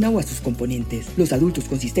la vacuna o a sus componentes. Los adultos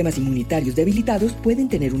con sistemas inmunitarios debilitados pueden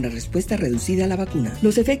tener una respuesta reducida a la vacuna.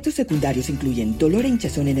 Los efectos secundarios incluyen dolor e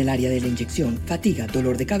hinchazón en el área de la inyección, fatiga,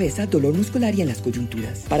 dolor de cabeza, dolor muscular y en las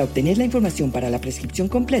coyunturas. Para obtener la información para la prescripción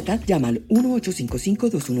completa, llama al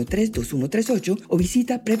 1-855-213-2138 o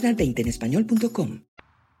visita Prevnar20enespañol.com.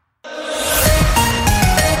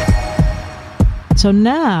 So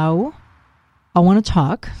now I want to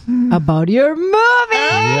talk about your movie.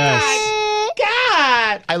 Yes.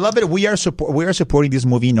 God, I love it. We are supporting this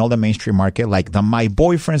movie in all the mainstream market, like the My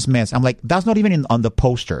Boyfriend's Mess. I'm like, that's not even on the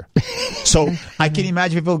poster. So I can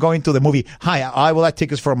imagine people going to the movie. Hi, I would like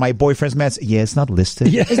tickets for My Boyfriend's Mess. Yeah, it's not listed.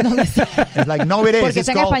 Yeah. It's not listed. It's like, no, it is. Porque It's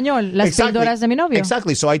está en called- español, Las Píldoras de mi novio.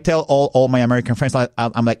 Exactly. So I tell all my American friends,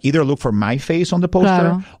 I'm like, either look for my face on the poster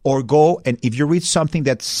Claro. or go, and if you read something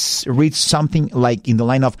read something like in the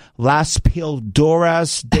line of Las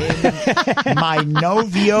Píldoras de My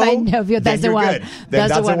Novio. My novio, then that's the you're one. good. Then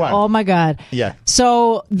That's the one. Oh my God. Yeah.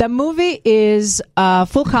 So the movie is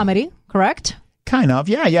full comedy, correct? Kind of.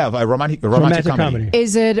 Yeah. A romantic comedy.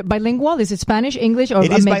 Is it bilingual? Is it Spanish, English, or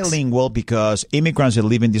It a is mix? bilingual because immigrants that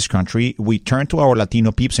live in this country, we turn to our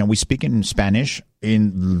Latino peeps and we speak in Spanish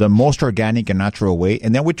in the most organic and natural way.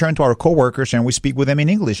 And then we turn to our coworkers and we speak with them in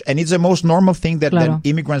English. And it's the most normal thing that, Claro. that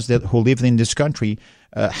immigrants who live in this country,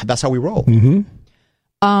 that's how we roll. Mm-hmm.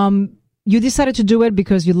 you decided to do it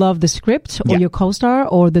because you love the script or your co-star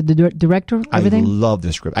or the director, everything? I love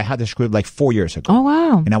the script. I had the script like 4 years ago. Oh,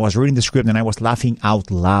 wow. And I was reading the script and I was laughing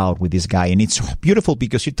out loud with this guy. And it's beautiful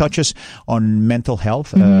because it touches on mental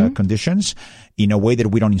health conditions in a way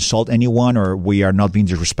that we don't insult anyone or we are not being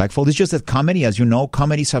disrespectful. It's just that comedy, as you know,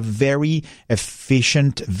 comedy is a very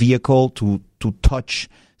efficient vehicle to touch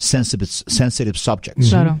sensitive subjects.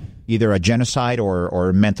 Claro. Either a genocide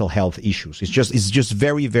or mental health issues. It's just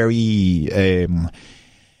very, very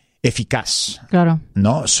eficaz. Claro.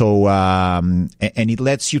 No? So, and it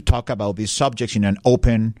lets you talk about these subjects in an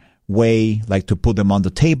open way, like to put them on the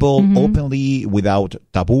table openly without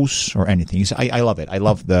taboos or anything. I love it. I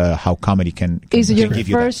love how comedy can Is it your give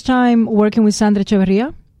you first time working with Sandra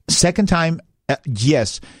Echeverria? Second time,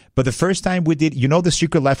 yes. But the first time we did, The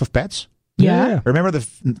Secret Life of Pets? Yeah. Remember the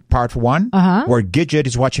part 1 where Gidget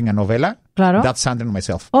is watching a novela? Claro. That's Sandra and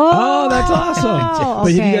myself. Oh, that's awesome.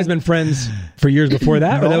 But have you guys been friends for years before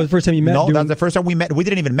that? Or that was the first time you met? No, that's the first time we met. We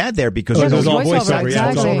didn't even met there because it was all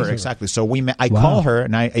voiceover. Exactly. So we met. I call her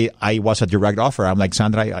and I was a direct offer. I'm like,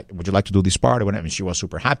 Sandra, would you like to do this part? And she was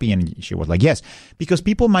super happy and she was like, yes. Because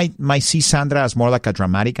people might see Sandra as more like a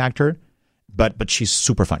dramatic actor, but she's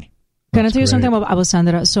super funny. Can I tell you something about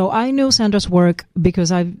Sandra? So I knew Sandra's work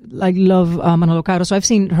because I love Manolo Caro. So I've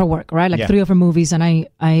seen her work, right? 3 of her movies, and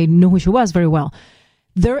I knew who she was very well.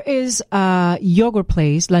 There is a yogurt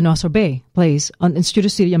place, La Sorbet place in Studio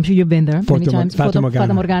City. I'm sure you've been there many times. Fata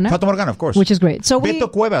Morgana. Fata Morgana, of course. Which is great. So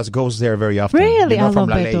Beto Cuevas goes there very often. Really? I love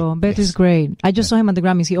Beto. Beto is great. I just saw him at the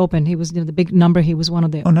Grammys. He opened. He was the big number. He was one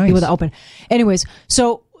of the people that opened. Anyways,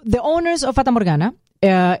 so the owners of Fata Morgana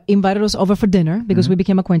invited us over for dinner because we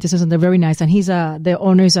became acquaintances and they're very nice. And the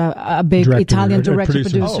owner is a big Italian director,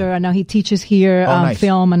 producer, and now he teaches here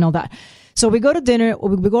film and all that. So we go to dinner,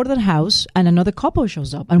 we go to the house, and another couple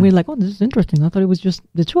shows up. And we're like, oh, this is interesting. I thought it was just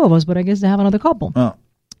the two of us, but I guess they have another couple.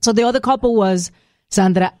 So the other couple was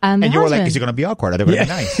Sandra and you husband. were like, is it going to be awkward? Are they going to be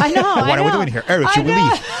nice? I know. What are we doing here? Eric, should we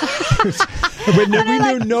leave? We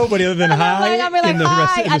knew nobody other than hi in the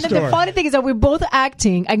rest of the and store. then the funny thing is that we're both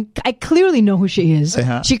acting, and I clearly know who she is.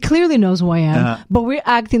 She clearly knows who I am, but we're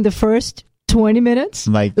acting the first 20 minutes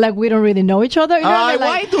like we don't really know each other. You know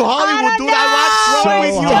why do Hollywood do that? What's wrong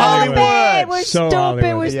with you,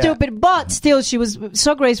 Hollywood? We're stupid. But still, she was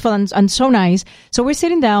so graceful and so nice. So we're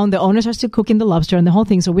sitting down. The owners are still cooking the lobster and the whole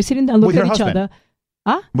thing. So we're sitting down looking at each other.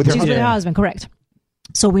 With her husband, correct.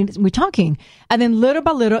 So we're talking. And then little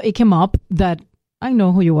by little, it came up that I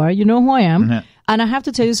know who you are. You know who I am. And I have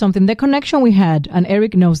to tell you something. The connection we had, and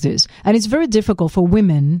Eric knows this, and it's very difficult for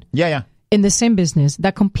women in the same business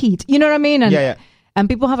that compete. You know what I mean? And, and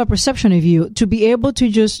people have a perception of you to be able to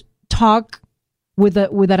just talk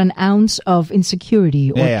without an ounce of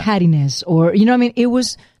insecurity or cattiness or, you know what I mean? It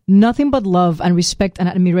was nothing but love and respect and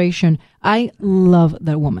admiration. I love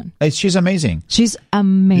that woman. She's amazing. She's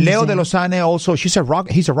amazing. Leo de Lozane also, he's a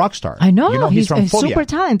rock star. I know. You know he's from Fobia. Super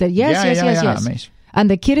talented. Yes. Amazing. And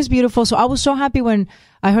the kid is beautiful. So I was so happy when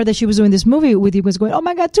I heard that she was doing this movie with you. Was going, oh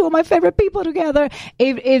my God, two of my favorite people together.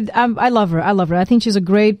 I love her. I think she's a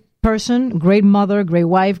great person, great mother, great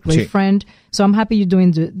wife, great friend. So I'm happy you're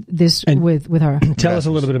doing this with her. Tell us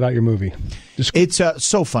a little bit about your movie. It's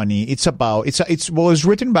so funny. It's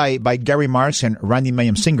written by Gary Marks and Randy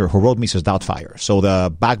Mayhem Singer, who wrote Mrs. Doubtfire. So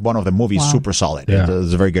the backbone of the movie is super solid. Yeah.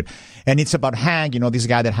 It's very good. And it's about Hank, this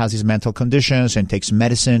guy that has these mental conditions and takes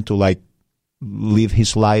medicine to live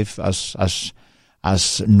his life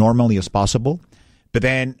as normally as possible. But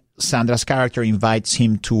then Sandra's character invites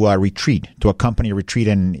him to a retreat, to a company retreat,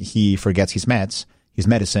 and he forgets his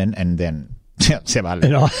medicine, and then se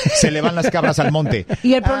le van las cabras al monte.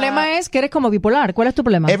 Y el problema es que eres como bipolar. ¿Cuál es tu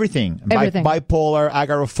problema? Everything. Bipolar,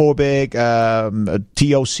 agoraphobic,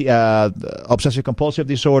 TOC, obsessive compulsive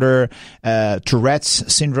disorder,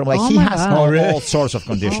 Tourette's syndrome. He has all sorts of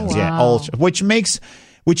conditions.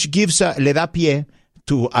 Which gives le da pie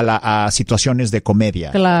to a situaciones de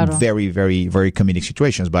comedia. Claro. Very, very, very comedic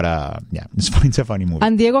situations. But it's a funny movie.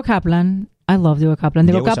 And Diego Kaplan, I love Diego Kaplan.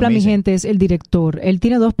 Diego Kaplan, mi gente, es el director. Él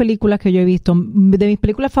tiene 2 películas que yo he visto. De mis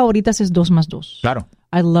películas favoritas es 2+2. Claro.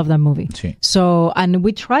 I love that movie. Sí. So, and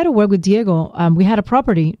we try to work with Diego. We had a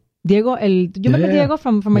property. Diego, you remember Diego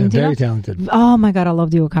from Argentina? Very talented. Oh my God, I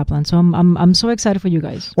love Diego Kaplan. So I'm so excited for you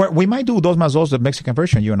guys. Well, we might do 2+2, the Mexican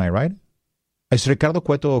version, you and I, right? Is Ricardo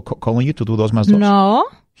Cueto calling you to do 2+2? No.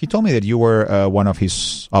 He told me that you were one of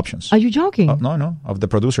his options. Are you joking? No, of the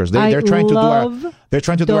producers. They're trying to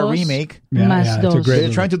do a remake. Más dos. It's a great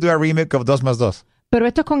They're trying to do a remake of 2+2. Pero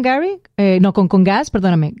esto es con Gary, no, con Gas,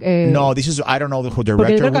 perdóname. No, this is, I don't know who Porque yo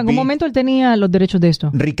director creo que en will algún be. momento él tenía los derechos de esto.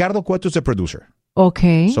 Ricardo Cueto is the producer.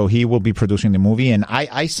 Okay. So he will be producing the movie. And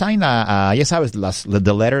I signed, ya sabes,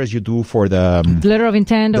 the letters you do for the... Letter of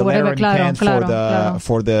intent the or whatever, letter of claro, intent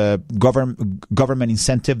for the government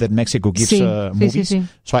incentive that Mexico gives movies. Sí.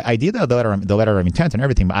 So I did the letter of intent and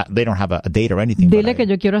everything, but they don't have a date or anything. Dile que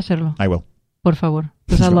yo quiero hacerlo. I will. Por favor.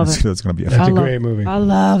 Because I love it. That's going to be a That's fun. a great movie. I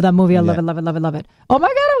love that movie. I love it. Oh my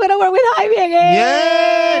God, I'm going to work with Jaime again.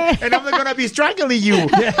 Yeah, and I'm going to be strangling you.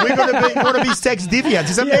 We're going to be sex deviants.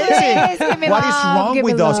 It's amazing. Yes, give me What is love, wrong give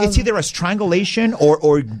with me us? love. It's either a strangulation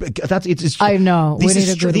or that's it's. I know. We need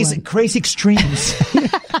a good these one. crazy extremes.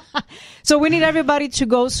 So we need everybody to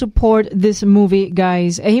go support this movie,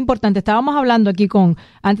 guys. Es importante. Estábamos hablando aquí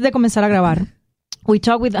antes de comenzar a grabar. We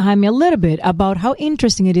talked with Jaime a little bit about how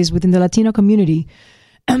interesting it is within the Latino community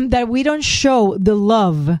that we don't show the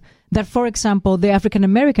love that, for example, the African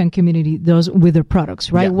American community does with their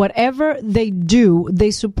products, right? Yeah. Whatever they do,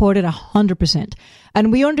 they support it 100%.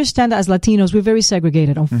 And we understand that as Latinos, we're very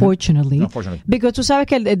segregated, unfortunately. Unfortunately. Because tú sabes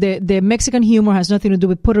que the Mexican humor has nothing to do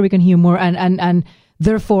with Puerto Rican humor, and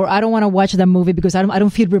therefore, I don't want to watch that movie because I don't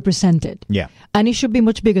feel represented. Yeah. And it should be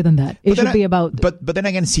much bigger than that. It should be about... But then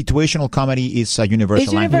again, situational comedy is a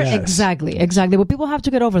universal language. Exactly. But people have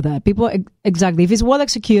to get over that. Exactly. If it's well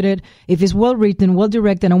executed, if it's well written, well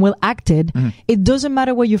directed, and well acted, it doesn't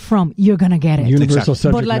matter where you're from, you're going to get it. Universal But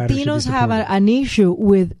subject matter should be Latinos have supported. an issue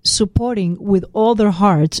with supporting with all their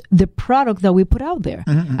hearts the product that we put out there.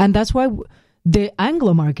 And that's why the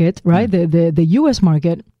Anglo market, right, the U.S.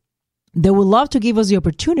 market, they would love to give us the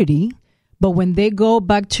opportunity, but when they go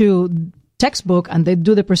back to textbook and they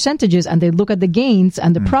do the percentages and they look at the gains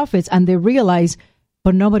and the profits and they realize,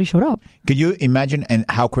 but nobody showed up. Can you imagine and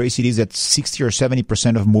how crazy it is that 60 or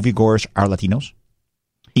 70% of moviegoers are Latinos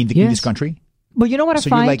in this country? But you know what I So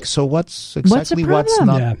find? you're like, so what's exactly what's what's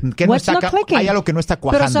not? Yeah. ¿Qué no What's está not clicking? Hay algo que no está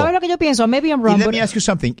Pero cuajando. ¿sabes lo que yo pienso? Maybe I'm wrong. Let but me ask you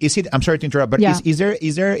something. I'm sorry to interrupt, but Yeah. is there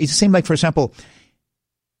it's the same, like, for example,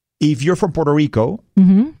 if you're from Puerto Rico,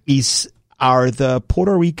 are the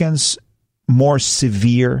Puerto Ricans more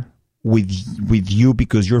severe with you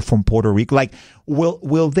because you're from Puerto Rico? Like,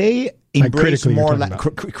 will they embrace critically, more you're like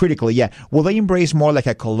talking critically? Yeah, will they embrace more like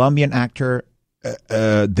a Colombian actor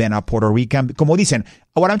than a Puerto Rican? Como dicen,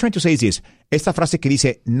 what I'm trying to say is this: esta frase que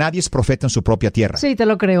dice, nadie es profeta en su propia tierra. Sí, te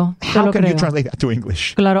lo creo. How can you translate that to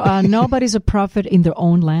English? Claro, nobody's a prophet in their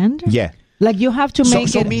own land. Yeah. Like, you have to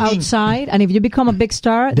make it meaning, outside, and if you become a big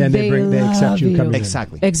star, Then they accept love you coming in.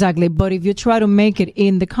 Exactly. Exactly. But if you try to make it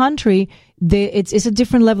in the country, it's a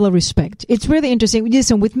different level of respect. It's really interesting.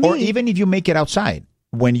 Listen, with me... Or even if you make it outside,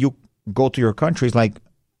 when you go to your country, it's like,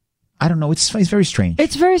 I don't know, it's very strange.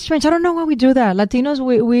 It's very strange. I don't know why we do that. Latinos,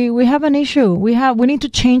 we have an issue. We need to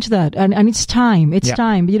change that, and it's time. It's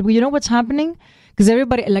time. You know what's happening? Because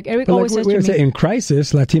everybody, like Eric But always says to me, in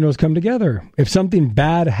crisis, Latinos come together. If something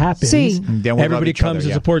bad happens, Sí. Then we love everybody each other, comes to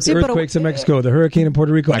yeah. support the Sí, pero- earthquakes in Mexico, the hurricane in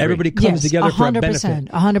Puerto Rico. I agree. Everybody comes together for a 100%,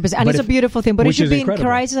 benefit. 100%. And But it's a beautiful thing. But it which should is be incredible.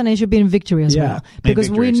 in crisis and it should be in victory as Yeah. well. Because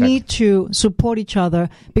victory, we exactly. need to support each other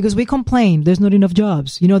because we complain. There's not enough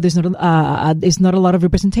jobs. There's not a lot of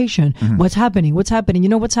representation. What's happening? You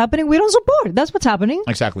know what's happening? We don't support. That's what's happening.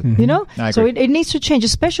 Exactly. You know? I So agree. it needs to change,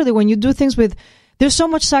 especially when you do things with... There's so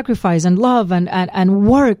much sacrifice and love and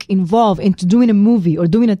work involved into doing a movie or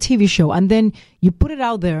doing a TV show. And then you put it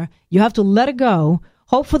out there. You have to let it go,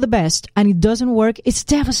 hope for the best, and it doesn't work. It's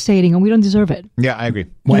devastating, and we don't deserve it. Yeah, I agree.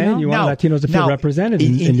 When you want Latinos to feel represented,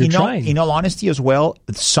 and you're trying. In all honesty, as well,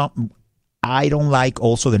 I don't like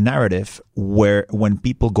also the narrative where when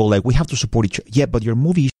people go like, we have to support each other. Yeah, but your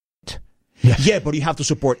movie is shit. Yeah, but you have to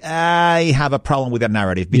support. I have a problem with that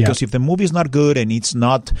narrative because if the movie is not good and it's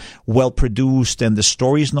not well produced and the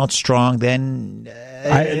story is not strong, then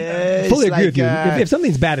I fully agree with you. If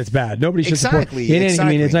something's bad, it's bad. Nobody should support. I mean,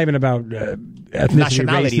 it's not even about ethnicity,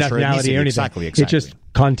 Nationality, race, nationality, or anything. Exactly. It's just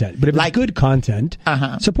content. But if it's good content,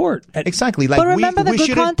 support. Exactly. Like but remember that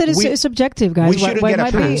good content is subjective, guys. We shouldn't what get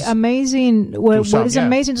might a be pass amazing, what is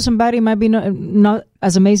amazing to somebody might be not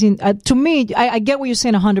as amazing. To me, I get what you're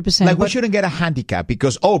saying 100%. Like, we shouldn't get a handicap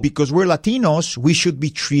because we're Latinos, we should be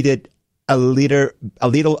treated a little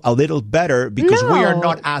better because we are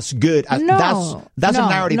not as good as that's a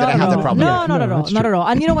narrative that I have the problem with. Not at all.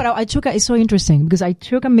 And you know what? It's so interesting because I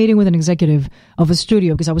took a meeting with an executive of a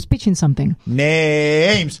studio because I was pitching something.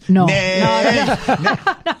 Names. No.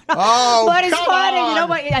 Oh, but it's come funny, on. you know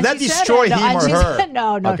what? Let's destroy him or her.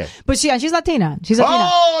 No. Okay. But she's Latina. She's Latina.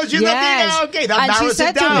 Oh, she's Yes. Latina. Okay, that And she narrows said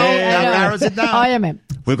it to down. me, That narrows it down. Óyeme.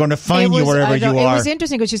 We're going to find you wherever you It are. was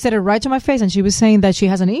interesting because she said it right to my face, and she was saying that she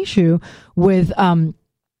has an issue with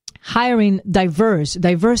hiring diversity,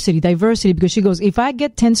 because she goes, if I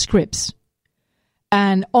get 10 scripts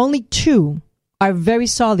and only 2 are very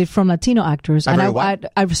solid from Latino actors, and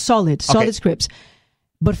I solid scripts,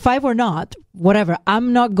 but 5 or not, whatever,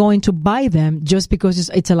 I'm not going to buy them just because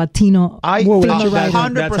it's a Latino female writer.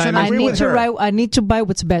 100% agree with her. I need to buy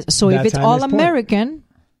what's best. So if it's Timeless all point. American,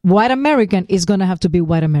 white American is going to have to be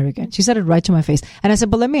white American. She said it right to my face. And I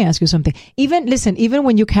said, but let me ask you something. Even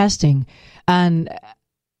when you're casting, and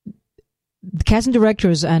casting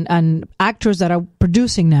directors and actors that are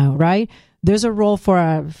producing now, right? There's a role for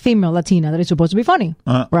a female Latina that is supposed to be funny,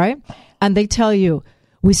 right? And they tell you,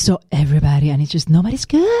 we saw everybody, and it's just, nobody's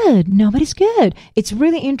good. It's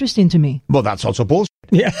really interesting to me. Well, that's also bullshit.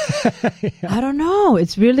 Yeah. I don't know.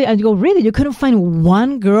 It's really, and you go, really? You couldn't find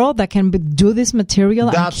one girl that can do this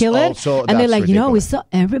material and kill it? And they're like, we saw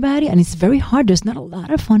everybody, and it's very hard. There's not a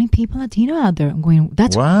lot of funny people Latino out there. I'm going,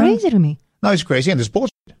 that's crazy to me. No, it's crazy, and it's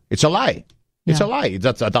bullshit. It's a lie. It's a lie.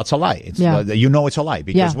 That's a lie. It's it's a lie,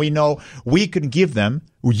 because we know we could give them,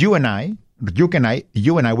 you and I, we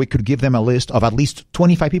could give them a list of at least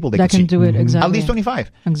 25 people that can do it. Exactly. At least 25.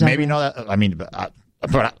 Exactly. Maybe not.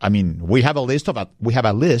 We have a list of at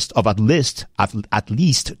least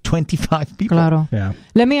 25 people. Claro. Yeah.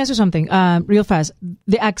 Let me ask you something, real fast.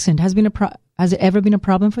 The accent has it ever been a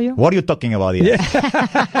problem for you? What are you talking about here?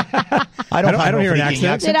 I don't hear an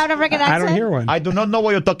accent. You don't freaking accent? I don't hear one. I do not know what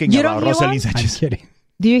you're talking about, Rosalisa. I'm kidding.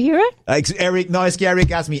 Do you hear it?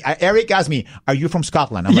 Eric asked me, are you from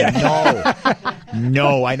Scotland? I'm like,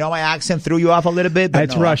 no, I know my accent threw you off a little bit. But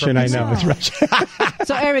It's Russian, I know. It's Russian.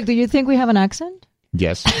 So, Eric, do you think we have an accent?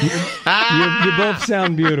 Yes. You both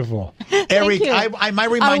sound beautiful. Eric, I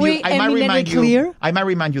might remind you. Clear? I might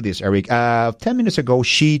remind you this, Eric. 10 minutes ago,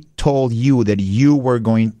 she told you that you were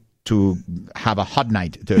going to have a hot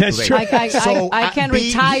night today. That's true. I can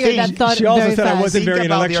retire that thought. She also very said fast. I wasn't very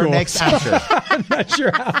intellectual. Your next answer. I'm not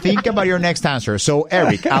sure how. Think about your next answer. So,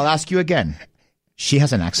 Eric, I'll ask you again. She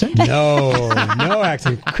has an accent? No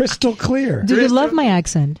accent. Crystal clear. Do you love my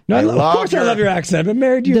accent? No, of course I love your accent. I've been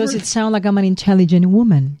married to you. Does it sound like I'm an intelligent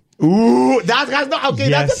woman? Ooh, that's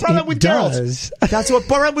the problem with girls. That's what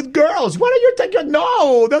problem with girls. What are you thinking?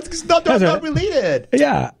 No, that's not related.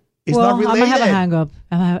 Yeah. It's not related. I might have a hang up.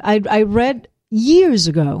 I read years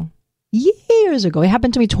ago, it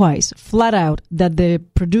happened to me twice, flat out, that the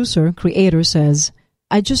creator says,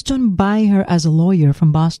 I just don't buy her as a lawyer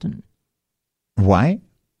from Boston. Why?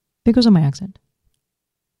 Because of my accent.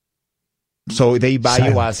 So they buy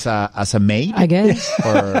you as a maid? I guess.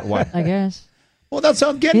 Or what? I guess. Well, that's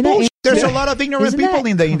again bullshit. There's a lot of ignorant people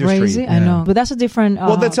in the industry. Crazy? I know, but that's a different.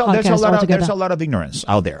 There's a lot of ignorance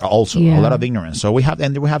out there. Also, a lot of ignorance. So we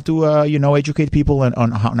have to educate people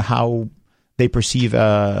on how they perceive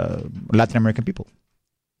Latin American people.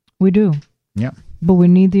 We do. Yeah. But we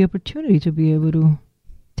need the opportunity to be able to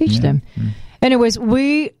teach them. Anyways,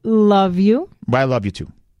 we love you. Well, I love you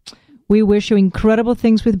too. We wish you incredible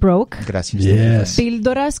things with Broke. Gracias. Yes.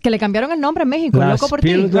 Píldoras, que le cambiaron el nombre en México. Loco por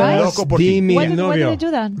ti, right? Loco por ti. Why did they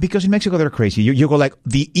do that? Because in Mexico, they're crazy. You go like,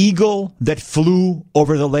 the eagle that flew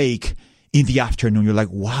over the lake in the afternoon. You're like,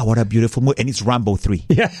 wow, what a beautiful movie. And it's Rambo 3.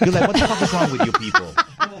 Yeah. You're like, what the fuck is wrong with you people?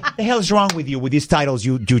 What the hell is wrong with you with these titles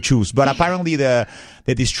you choose? But apparently the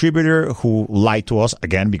distributor who lied to us,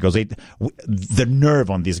 again, because the nerve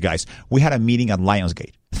on these guys. We had a meeting at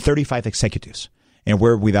Lionsgate, 35 executives. And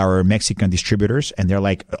we're with our Mexican distributors, and they're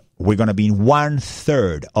like, we're going to be in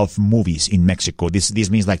 1/3 of movies in Mexico.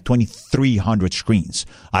 This means like 2,300 screens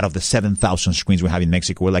out of the 7,000 screens we have in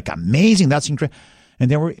Mexico. We're like, amazing, that's incredible.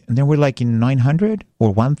 And then we're like in 900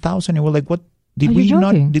 or 1,000, and we're like, what? Did we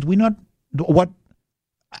not? What?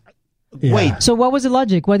 Yeah. Wait. So what was the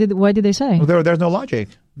logic? Why did they say? Well, there's no logic.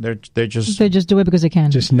 They just do it because they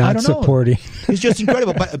can. Just not supporting. It's just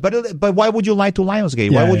incredible. But why would you lie to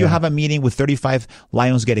Lionsgate? Why would you have a meeting with 35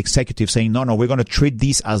 Lionsgate executives saying, no, we're going to treat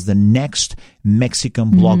this as the next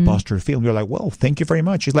Mexican blockbuster film? You're like, well, thank you very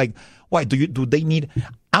much. It's like, why do they need?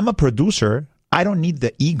 I'm a producer. I don't need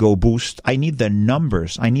the ego boost. I need the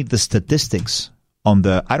numbers. I need the statistics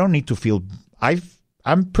I don't need to feel.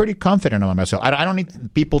 I'm pretty confident about myself. I don't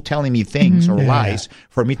need people telling me things or lies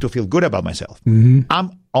for me to feel good about myself.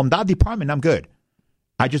 I'm on that department. I'm good.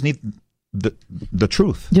 I just need the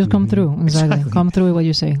truth. Just come through. Exactly. Come through with what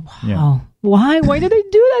you say. Wow. Why? Why did they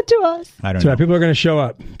do that to us? I don't So know. people are going to show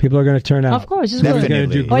up. People are going to turn out. Of course, it's They're good. going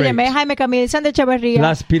to do Definitely. great. Óyeme, Jaime Camil, Sandra Echeverría,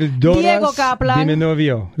 Las píldoras Diego Kaplan. de mi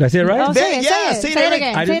novio. Did I say it right? Oh, say it, Yeah, say say it. it Say it right.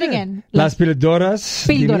 again. I Say it did. again. Las píldoras.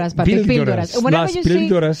 Píldoras, papi, píldoras.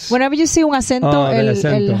 Whenever you see un acento, Oh, del el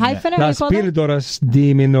acento. hyphen, Las píldoras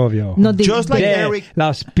de mi novio. No, di- Just like De Eric.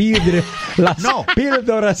 Las No.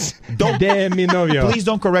 píldoras de mi novio. Please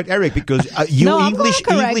don't correct Eric because you No, I'm gonna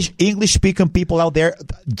correct. English speaking people out there,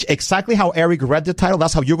 exactly how Eric read the title,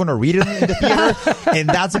 that's how you're going to read it in the theater, and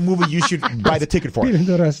that's a movie you should buy the ticket for.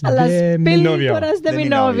 Píldoras Las de mi novio. píldoras de mi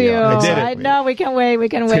novio. novio. I did it. I know, we can wait, we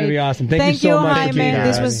can wait. gonna be awesome. Thank you so much for Jaime. being here,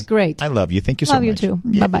 This Jaime. was great. I love you. Thank you so Love much. you too.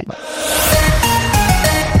 Yeah. Bye-bye.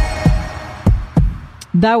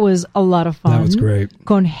 That was a lot of fun. That was great.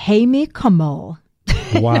 Con Jaime Camil.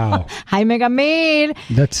 Wow. Jaime Camil.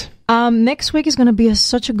 That's Next week is going to be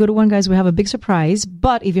such a good one, guys. We have a big surprise.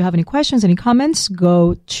 But if you have any questions, any comments,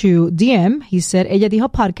 go to DM. He said, Ella Dijo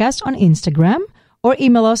Podcast on Instagram. Or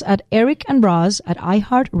email us at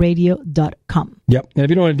ericandroz@iheartradio.com. Yep. And if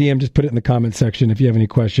you don't want to DM, just put it in the comment section if you have any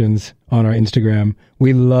questions on our Instagram.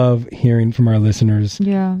 We love hearing from our listeners.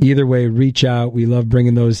 Yeah. Either way, reach out. We love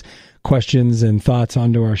bringing those questions and thoughts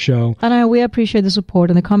onto our show. And we appreciate the support,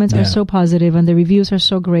 and the comments are so positive, and the reviews are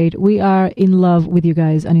so great. We are in love with you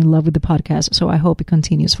guys and in love with the podcast, so I hope it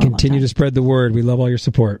continues for a long Continue time. to spread the word. We love all your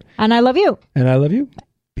support. And I love you. And I love you.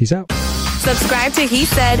 Peace out. Subscribe to He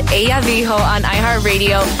Said, Ella Dijo on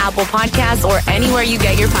iHeartRadio, Apple Podcasts, or anywhere you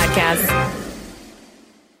get your podcasts.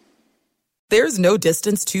 There's no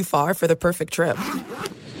distance too far for the perfect trip.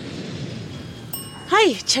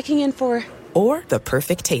 Hi, checking in for... Or the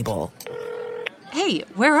perfect table. Hey,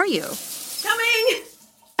 where are you? Coming!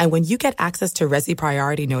 And when you get access to Resi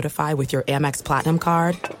Priority Notify with your Amex Platinum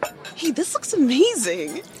card... Hey, this looks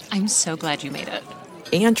amazing. I'm so glad you made it.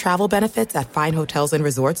 And travel benefits at fine hotels and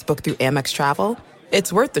resorts booked through Amex Travel,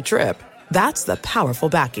 it's worth the trip. That's the powerful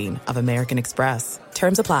backing of American Express.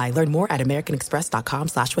 Terms apply. Learn more at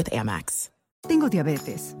americanexpress.com/withAmex. Tengo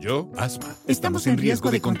diabetes. Yo, asma. Estamos en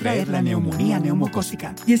riesgo de contraer la neumonía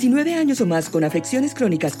neumocócica. 19 años o más con afecciones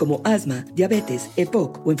crónicas como asma, diabetes,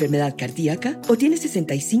 EPOC o enfermedad cardíaca, o tienes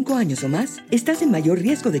 65 años o más, estás en mayor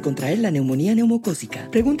riesgo de contraer la neumonía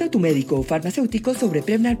neumocócica. Pregunta a tu médico o farmacéutico sobre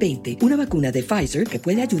Prevnar 20, una vacuna de Pfizer que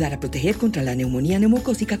puede ayudar a proteger contra la neumonía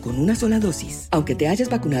neumocócica con una sola dosis. Aunque te hayas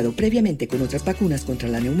vacunado previamente con otras vacunas contra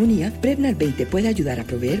la neumonía, Prevnar 20 puede ayudar a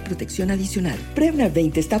proveer protección adicional. Prevnar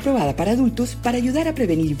 20 está aprobada para adultos para ayudar a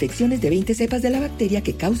prevenir infecciones de 20 cepas de la bacteria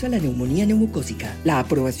que causa la neumonía neumocócica. La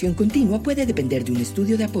aprobación continua puede depender de un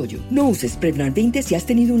estudio de apoyo. No uses Prevnar 20 si has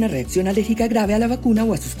tenido una reacción alérgica grave a la vacuna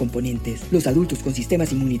o a sus componentes. Los adultos con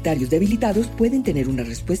sistemas inmunitarios debilitados pueden tener una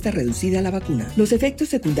respuesta reducida a la vacuna. Los efectos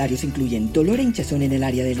secundarios incluyen dolor e hinchazón en el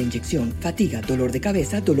área de la inyección, fatiga, dolor de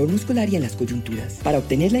cabeza, dolor muscular y en las coyunturas. Para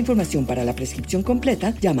obtener la información para la prescripción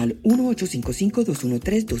completa, llama al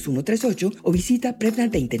 1-855-213-2138 o visita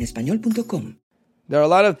Prevnar20enespañol.com. There are a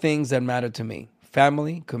lot of things that matter to me: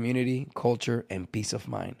 family, community, culture, and peace of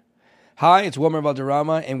mind. Hi, it's Wilmer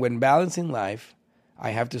Valderrama, and when balancing life,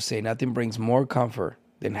 I have to say nothing brings more comfort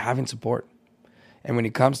than having support. And when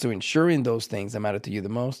it comes to ensuring those things that matter to you the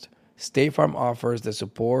most, State Farm offers the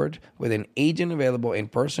support with an agent available in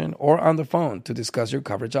person or on the phone to discuss your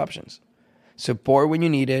coverage options. Support when you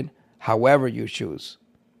need it, however you choose.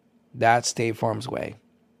 That's State Farm's way.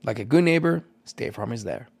 Like a good neighbor, State Farm is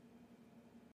there.